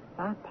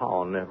 My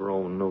Pa never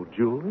owned no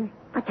jewelry.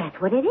 But that's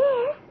what it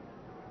is.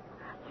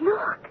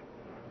 Look.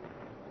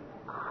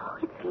 Oh,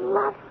 it's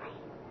lovely.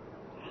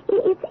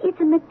 It's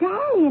a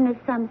medallion of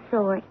some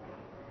sort.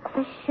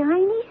 A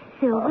shiny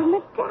silver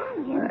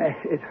medallion.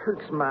 It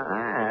hurts my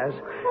eyes.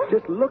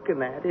 Just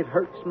looking at it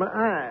hurts my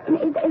eyes.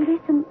 And there's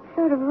some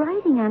sort of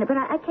writing on it, but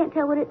I can't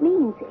tell what it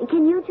means.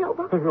 Can you,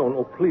 Jobo?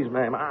 No, please,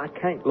 ma'am. I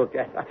can't look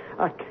at it.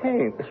 I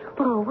can't.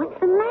 Jobo, what's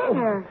the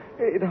matter?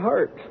 It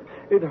hurts.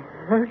 It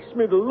hurts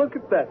me to look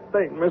at that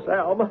thing, Miss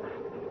Alma.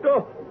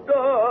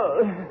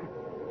 Jobo!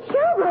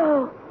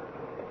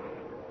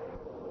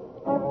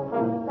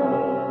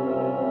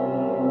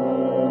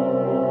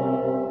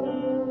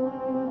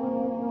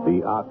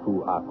 The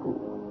Aku,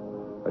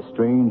 a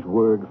strange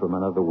word from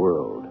another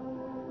world,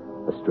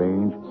 a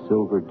strange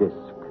silver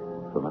disc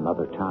from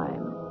another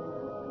time,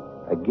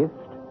 a gift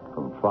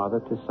from father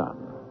to son,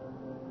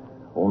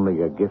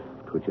 only a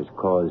gift which has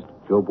caused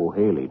Jobo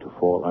Haley to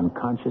fall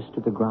unconscious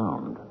to the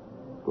ground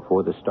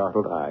before the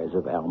startled eyes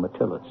of Alma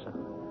Tillotson.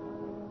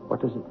 What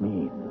does it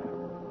mean?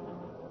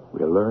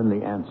 We'll learn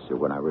the answer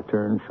when I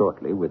return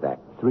shortly with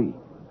Act 3.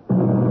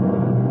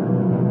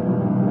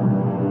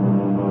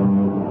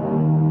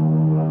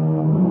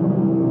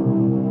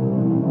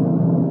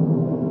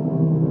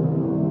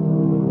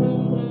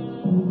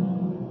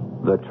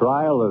 The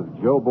trial of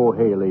Jobo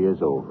Haley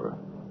is over.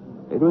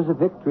 It was a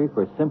victory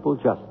for simple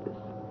justice,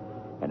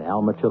 and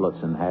Alma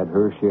Tillotson had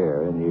her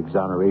share in the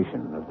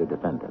exoneration of the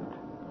defendant.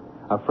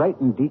 A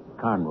frightened Deke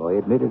Conroy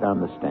admitted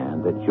on the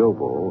stand that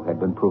Jobo had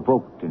been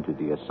provoked into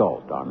the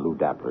assault on Lou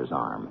Dappler's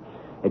arm,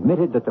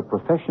 admitted that the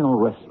professional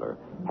wrestler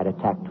had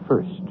attacked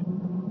first,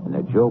 and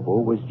that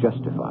Jobo was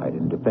justified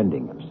in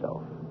defending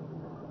himself.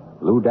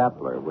 Lou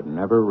Dappler would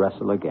never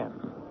wrestle again,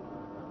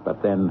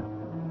 but then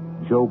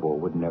Jobo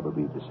would never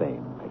be the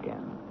same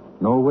again.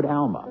 nor would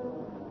Alma,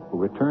 who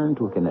returned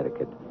to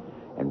Connecticut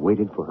and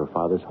waited for her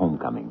father's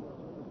homecoming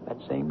that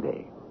same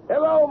day.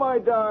 Hello, my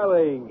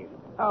darling.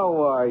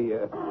 How are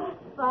you?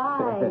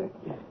 Fine.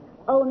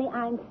 Only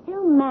I'm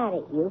still mad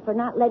at you for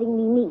not letting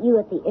me meet you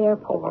at the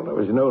airport. Well, there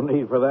was no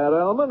need for that,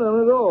 Alma,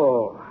 none at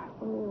all.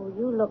 Oh,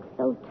 you look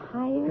so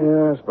tired.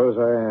 Yeah, I suppose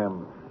I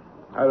am.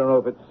 I don't know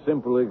if it's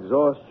simple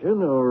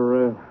exhaustion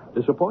or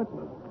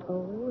disappointment.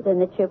 Oh, then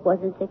the trip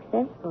wasn't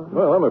successful.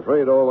 Well, I'm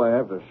afraid all I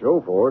have to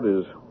show for it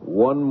is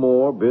one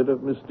more bit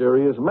of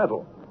mysterious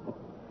metal.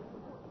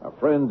 Our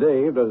friend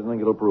Dave doesn't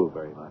think it'll prove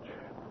very much.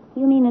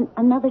 You mean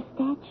another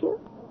statue?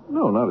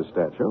 No, not a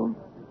statue.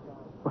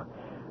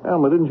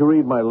 Alma, didn't you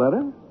read my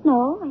letter?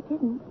 No, I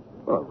didn't.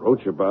 Well, I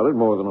wrote you about it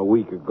more than a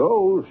week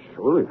ago.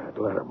 Surely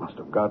that letter must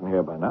have gotten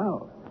here by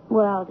now.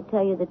 Well, to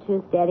tell you the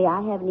truth, Daddy,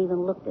 I haven't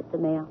even looked at the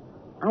mail.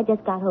 I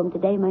just got home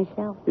today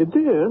myself. You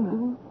did?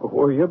 Mm-hmm.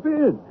 Where you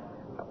been?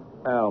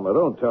 Alma,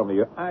 don't tell me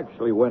you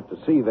actually went to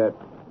see that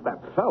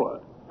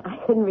fella. I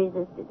couldn't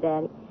resist it,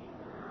 Daddy.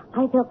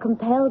 I felt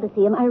compelled to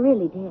see him. I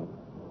really did.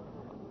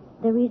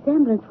 The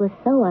resemblance was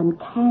so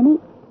uncanny.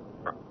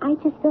 I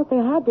just felt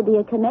there had to be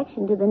a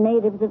connection to the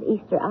natives of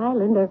Easter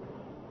Island, or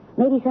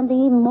maybe something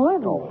even more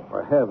than Oh, that.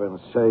 for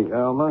heaven's sake,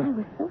 Alma. I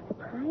was so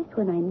surprised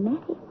when I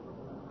met him.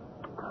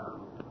 Oh,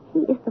 he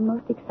is the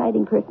most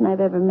exciting person I've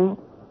ever met.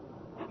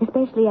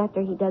 Especially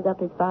after he dug up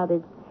his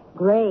father's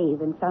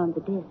grave and found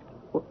the disc.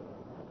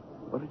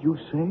 What did you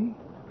say?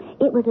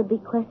 It was a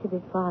bequest of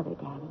his father,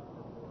 Daddy.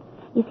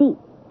 You see,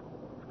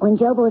 when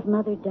Jobo's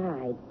mother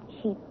died,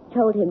 she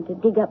told him to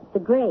dig up the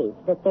grave,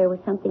 that there was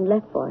something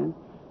left for him.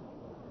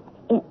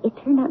 It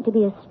turned out to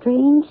be a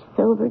strange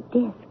silver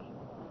disc.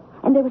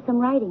 And there was some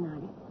writing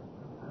on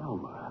it.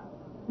 Alma.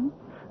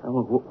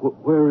 Alma,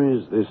 where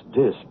is this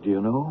disc, do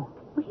you know?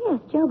 Well,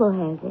 yes, Jobo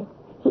has it.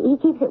 He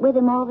keeps it with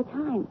him all the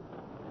time.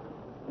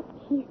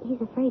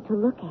 He's afraid to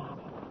look at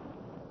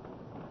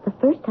it. The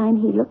first time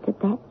he looked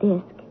at that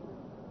disc,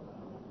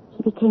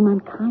 he became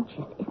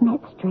unconscious. Isn't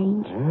that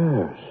strange?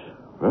 Yes,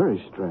 very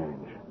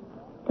strange.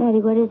 Daddy,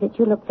 what is it?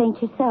 You look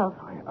faint yourself.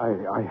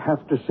 I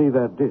have to see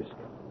that disc.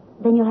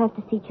 Then you'll have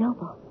to see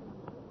Jobo.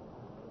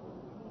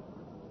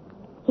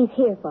 He's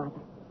here, Father.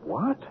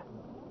 What?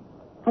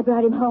 I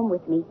brought him home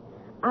with me.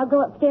 I'll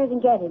go upstairs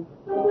and get him.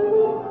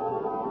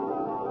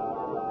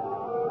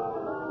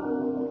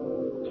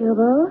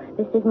 Jobo,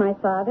 this is my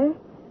father,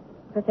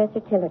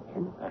 Professor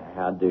Tillerton.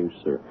 How do,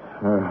 sir?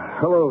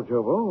 Hello,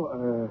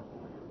 Jobo.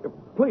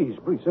 Please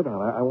sit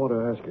down. I want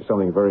to ask you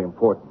something very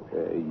important.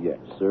 Yes,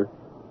 sir.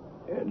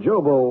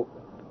 Jobo,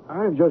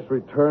 I've just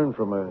returned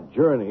from a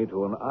journey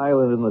to an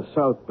island in the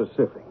South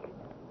Pacific.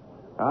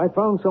 I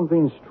found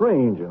something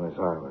strange in this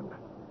island.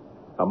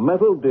 A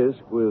metal disc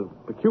with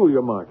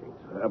peculiar markings.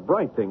 A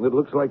bright thing that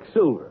looks like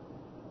silver.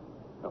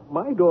 Now,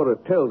 my daughter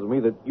tells me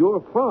that your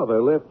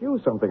father left you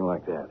something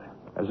like that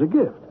as a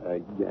gift.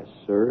 Yes,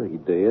 sir, he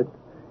did.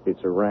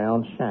 It's a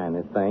round,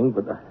 shiny thing,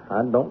 but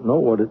I don't know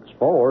what it's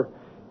for.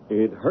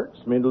 It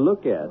hurts me to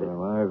look at it.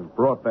 Well, I've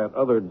brought that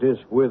other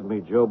disc with me,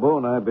 Jobo,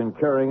 and I've been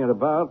carrying it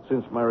about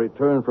since my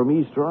return from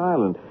Easter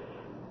Island.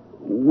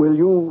 Will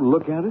you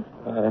look at it?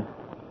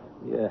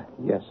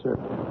 Yes, sir.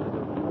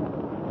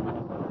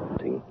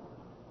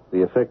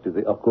 The effect of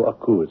the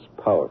aku-aku is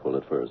powerful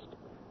at first,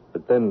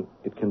 but then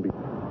it can be...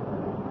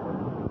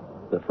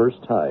 The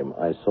first time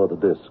I saw the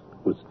disc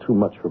was too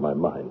much for my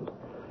mind,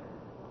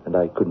 and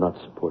I could not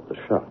support the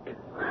shock.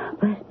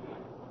 But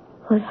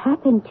what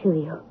happened to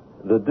you?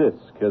 The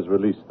disc has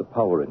released the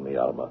power in me,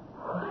 Alma.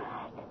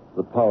 What?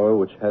 The power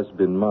which has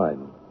been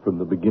mine from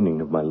the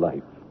beginning of my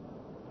life.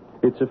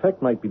 Its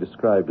effect might be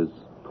described as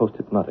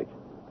post-hypnotic.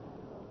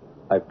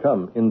 I've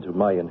come into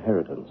my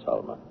inheritance,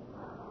 Alma.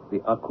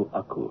 The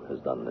aku-aku has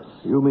done this.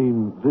 You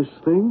mean this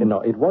thing?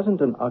 No, it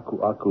wasn't an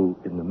aku-aku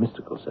in the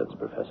mystical sense,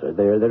 Professor.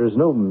 There is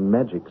no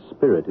magic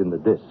spirit in the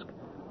disc.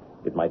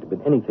 It might have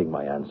been anything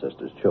my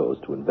ancestors chose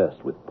to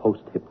invest with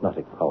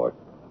post-hypnotic power.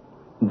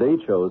 They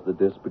chose the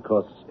disc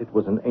because it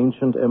was an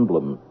ancient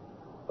emblem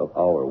of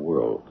our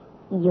world.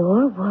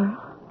 Your world?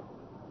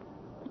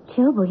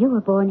 Jobo, you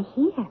were born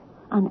here,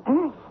 on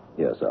Earth.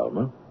 Yes,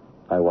 Alma.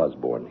 I was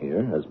born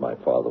here, as my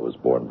father was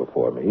born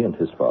before me and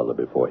his father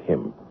before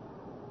him.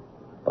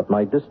 But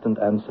my distant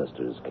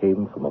ancestors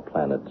came from a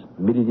planet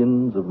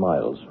millions of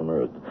miles from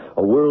Earth,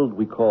 a world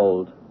we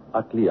called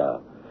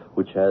Aklia,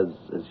 which has,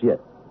 as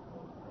yet,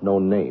 no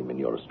name in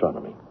your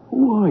astronomy.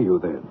 Who are you,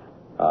 then?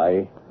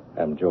 I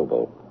am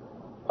Jobo.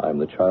 I am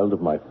the child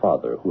of my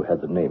father, who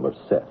had the name of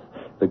Seth,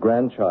 the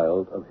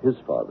grandchild of his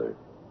father,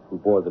 who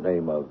bore the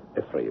name of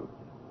Ephraim.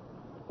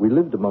 We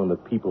lived among the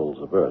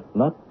peoples of Earth,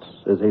 not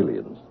as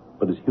aliens,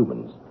 but as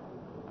humans.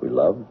 We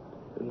loved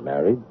and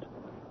married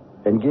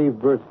and gave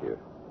birth here.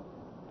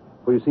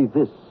 For you see,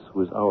 this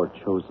was our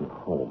chosen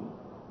home.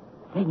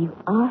 Then you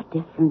are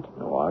different.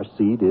 No, our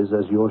seed is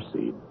as your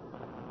seed.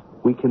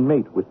 We can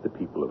mate with the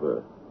people of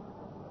Earth.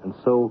 And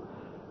so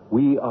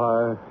we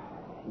are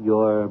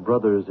your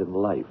brothers in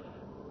life.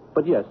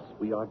 But yes,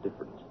 we are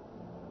different.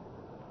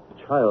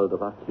 The child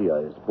of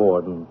Aklia is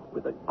born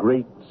with a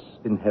great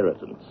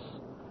inheritance.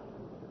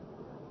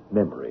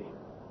 memory.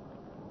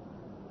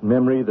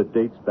 Memory that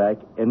dates back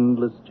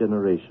endless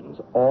generations.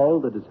 All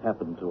that has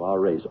happened to our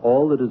race,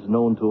 all that is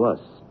known to us,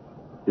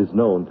 is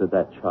known to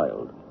that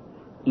child.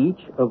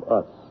 Each of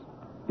us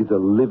is a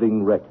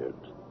living record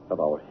of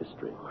our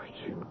history. Oh,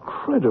 it's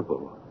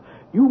incredible.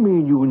 You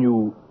mean you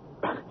knew...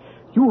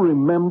 You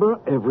remember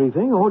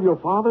everything? All your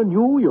father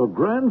knew, your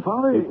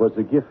grandfather... It was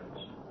a gift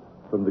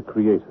from the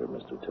Creator,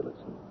 Mr.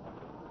 Tillotson.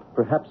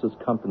 Perhaps as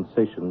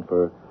compensation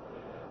for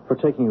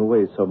taking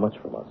away so much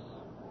from us.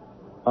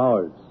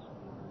 Ours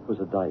was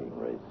a dying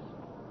race.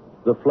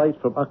 The flight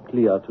from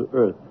Aklia to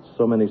Earth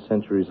so many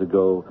centuries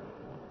ago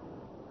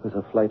was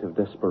a flight of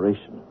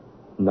desperation,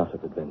 not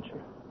of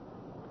adventure.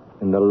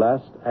 In the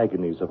last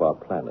agonies of our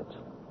planet,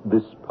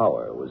 this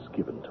power was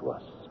given to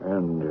us.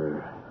 And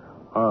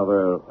are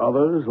there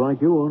others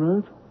like you on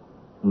Earth?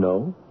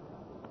 No.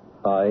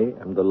 I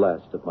am the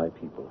last of my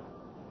people.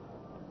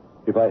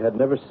 If I had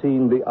never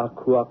seen the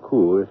Aku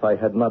Aku, if I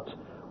had not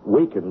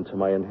wakened to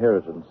my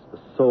inheritance, the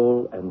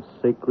soul and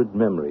sacred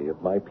memory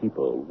of my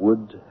people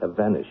would have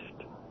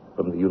vanished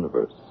from the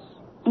universe.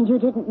 And you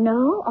didn't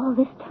know all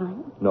this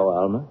time? No,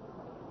 Alma.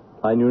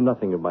 I knew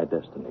nothing of my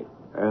destiny.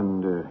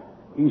 And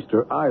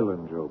Easter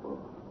Island, Jobo.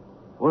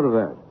 What of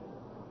that?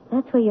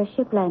 That's where your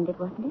ship landed,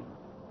 wasn't it?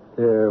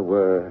 There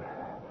were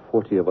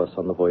 40 of us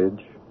on the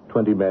voyage,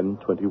 20 men,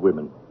 20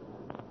 women.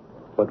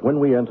 But when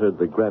we entered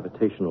the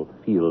gravitational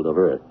field of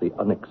Earth, the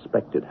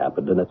unexpected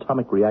happened. An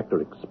atomic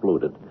reactor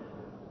exploded.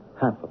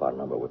 Half of our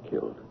number were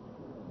killed.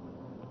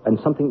 And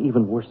something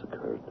even worse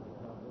occurred.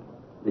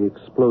 The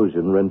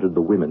explosion rendered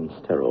the women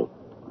sterile.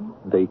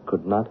 They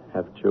could not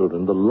have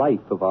children. The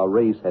life of our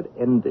race had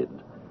ended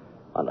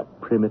on a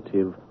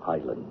primitive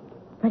island.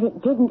 But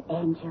it didn't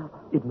end, Joe.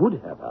 It would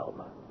have,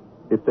 Alma,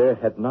 if there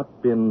had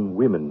not been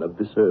women of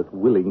this earth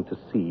willing to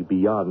see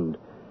beyond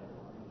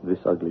this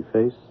ugly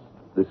face,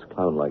 this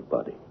clown-like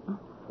body.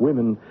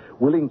 Women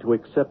willing to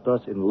accept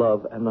us in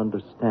love and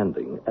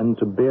understanding and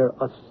to bear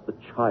us the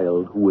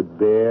child who would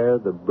bear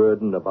the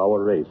burden of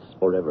our race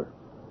forever.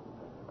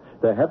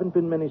 There haven't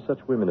been many such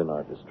women in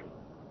our history.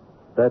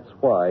 That's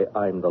why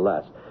I'm the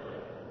last,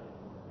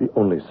 the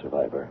only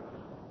survivor.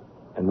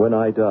 And when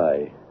I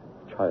die,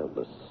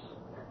 childless,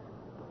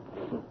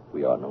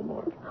 we are no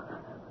more.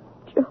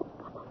 Joe.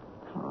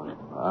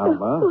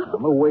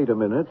 Alma, wait a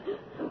minute.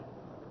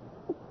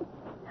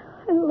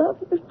 I love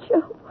you,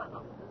 Joe.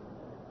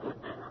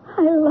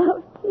 I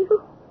love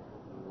you.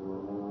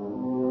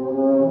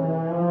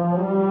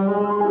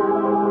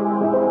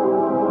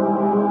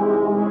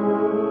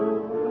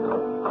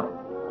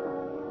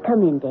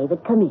 Come in,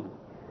 David, come in.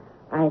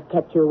 I've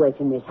kept you away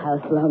from this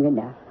house long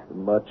enough.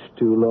 Much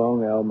too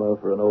long, Alma,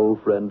 for an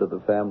old friend of the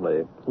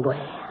family.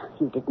 Well,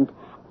 you didn't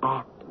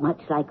act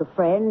much like a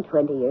friend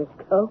 20 years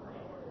ago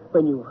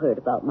when you heard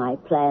about my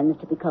plans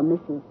to become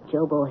Mrs.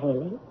 Jobo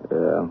Haley.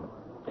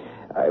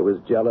 I was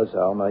jealous,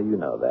 Alma. You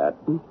know that.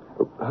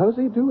 How's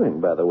he doing,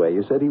 by the way?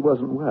 You said he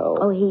wasn't well.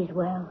 Oh, he's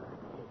well.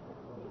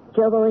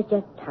 Jobo is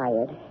just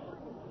tired.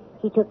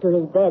 He took to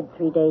his bed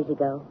 3 days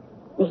ago.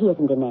 He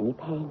isn't in any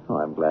pain. Oh,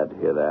 I'm glad to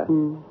hear that.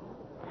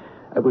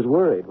 I was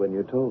worried when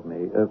you told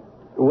me.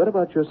 What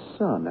about your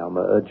son,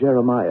 Alma,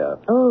 Jeremiah?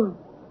 Oh,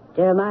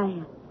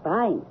 Jeremiah,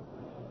 fine.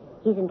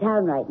 He's in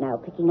town right now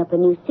picking up a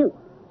new suit.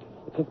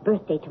 It's his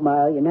birthday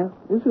tomorrow, you know.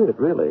 Is it,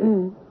 really?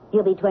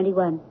 He'll be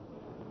 21.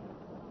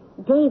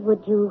 Dave,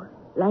 would you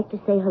like to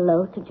say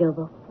hello to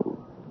Jobo?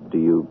 Do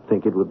you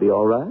think it would be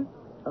all right?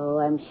 Oh,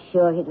 I'm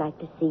sure he'd like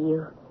to see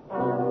you.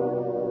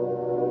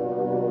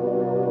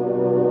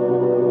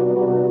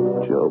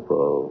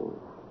 Jobo,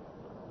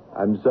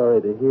 I'm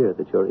sorry to hear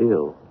that you're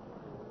ill.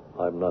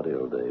 I'm not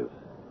ill, Dave.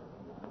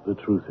 The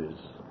truth is,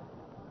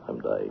 I'm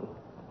dying.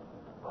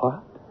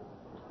 What?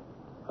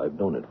 I've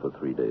known it for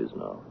 3 days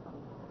now.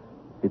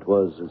 It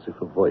was as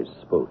if a voice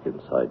spoke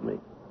inside me.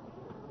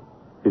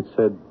 It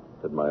said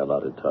that my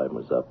allotted time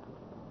was up,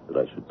 that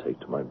I should take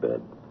to my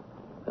bed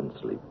and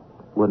sleep.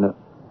 Well,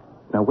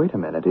 now wait a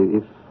minute.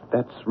 If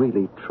that's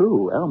really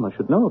true, Alma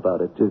should know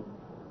about it.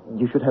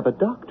 You should have a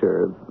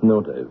doctor.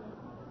 No, Dave.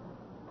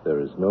 There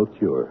is no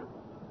cure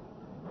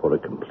for a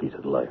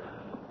completed life.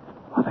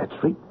 Oh, that's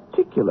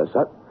ridiculous.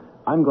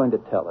 I'm going to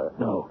tell her.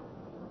 No.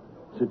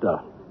 Sit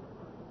down.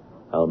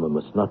 Alma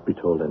must not be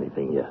told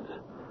anything yet.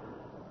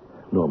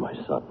 Nor my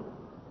son.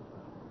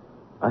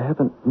 I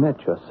haven't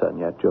met your son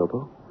yet,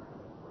 Jobo.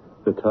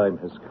 The time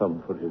has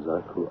come for his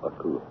Aku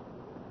Aku,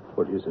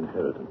 for his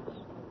inheritance,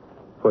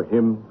 for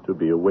him to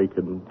be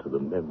awakened to the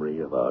memory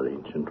of our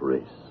ancient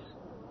race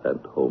and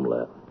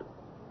homeland.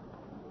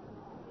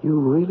 You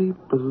really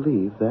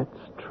believe that's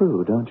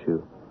true, don't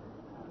you?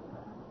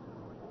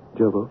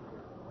 Jobo?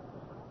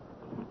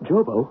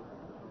 Jobo?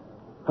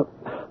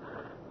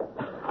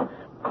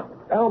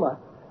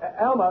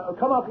 Alma,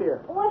 come up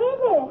here. What is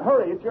it?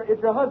 Hurry,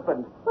 it's your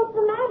husband. What's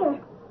the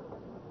matter?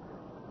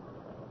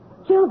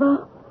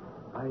 Jobo.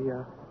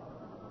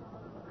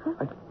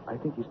 I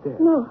think he's dead.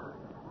 No.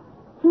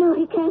 No,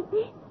 he can't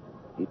be.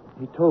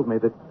 He told me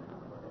that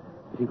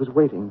he was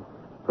waiting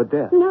for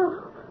death.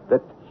 No.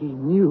 That he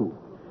knew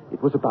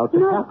It was about to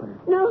happen.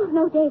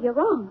 No, Dave, you're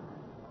wrong.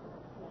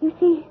 You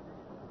see,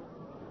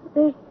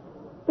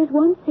 there's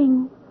one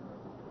thing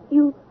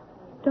you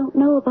don't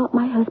know about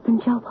my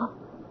husband, Jobo.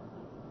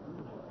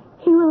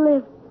 He will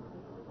live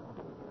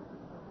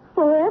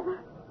forever.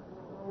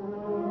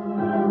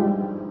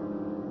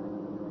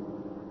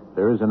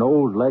 There is an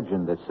old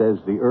legend that says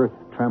the earth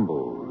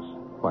trembles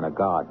when a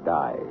god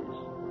dies.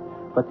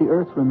 But the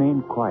earth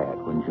remained quiet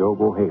when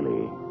Jobo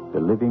Haley, the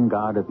living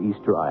god of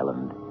Easter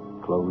Island,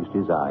 closed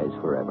his eyes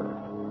forever.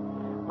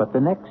 But the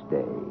next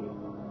day,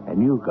 a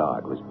new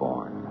god was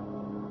born.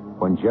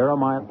 When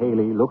Jeremiah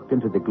Haley looked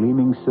into the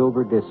gleaming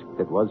silver disk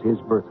that was his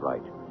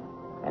birthright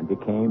and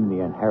became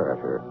the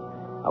inheritor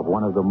of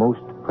one of the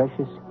most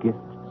precious gifts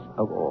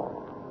of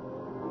all,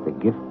 the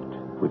gift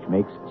which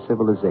makes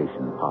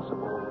civilization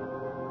possible.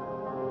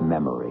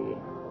 Memory.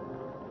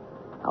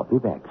 I'll be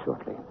back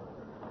shortly.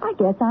 I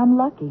guess I'm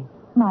lucky.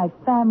 My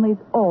family's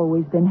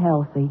always been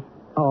healthy.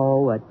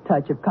 Oh, a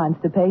touch of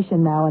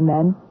constipation now and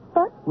then.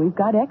 But we've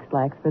got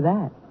X-Lax for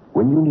that.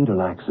 When you need a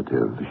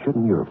laxative,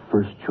 shouldn't your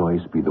first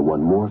choice be the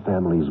one more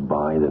families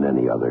buy than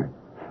any other?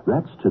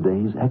 That's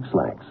today's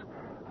X-Lax.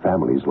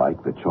 Families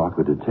like the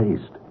chocolated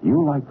taste.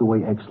 You like the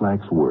way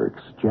X-Lax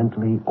works,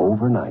 gently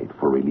overnight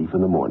for relief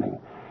in the morning.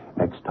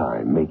 Next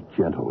time, make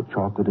gentle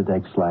chocolated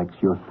X-Lax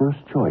your first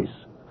choice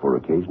for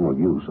occasional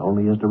use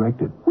only as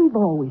directed. We've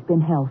always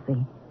been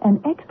healthy,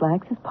 and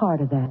X-Lax is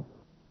part of that.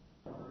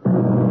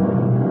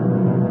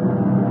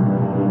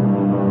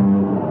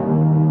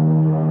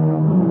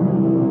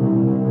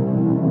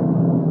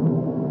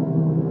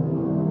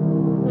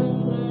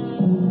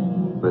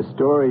 The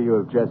story you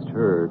have just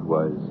heard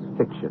was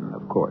fiction,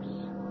 of course.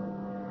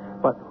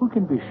 But who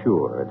can be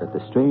sure that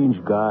the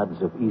strange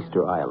gods of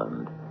Easter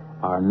Island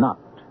are not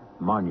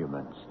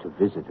monuments to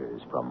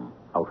visitors from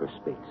outer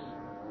space?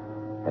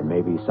 And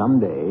maybe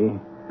someday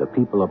the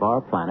people of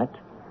our planet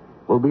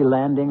will be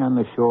landing on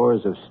the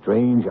shores of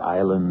strange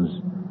islands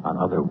on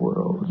other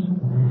worlds.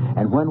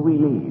 And when we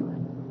leave,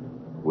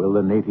 will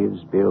the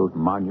natives build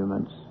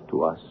monuments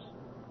to us?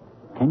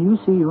 Can you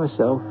see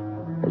yourself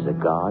as a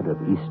god of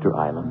Easter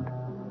Island?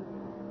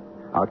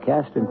 Our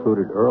cast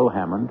included Earl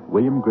Hammond,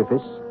 William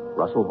Griffiths,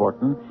 Russell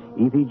Horton,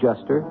 Evie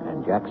Juster,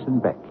 and Jackson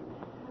Beck.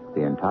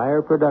 The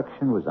entire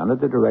production was under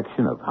the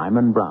direction of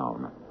Hyman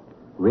Brown.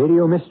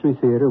 Radio Mystery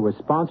Theater was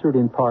sponsored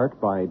in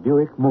part by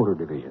Buick Motor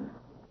Division.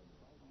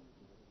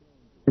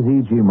 This is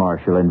E.G.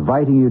 Marshall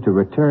inviting you to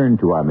return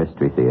to our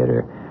Mystery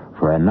Theater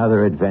for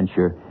another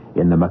adventure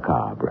in the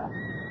macabre.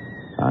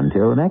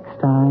 Until next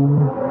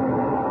time,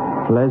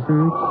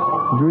 pleasant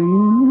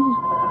dreams.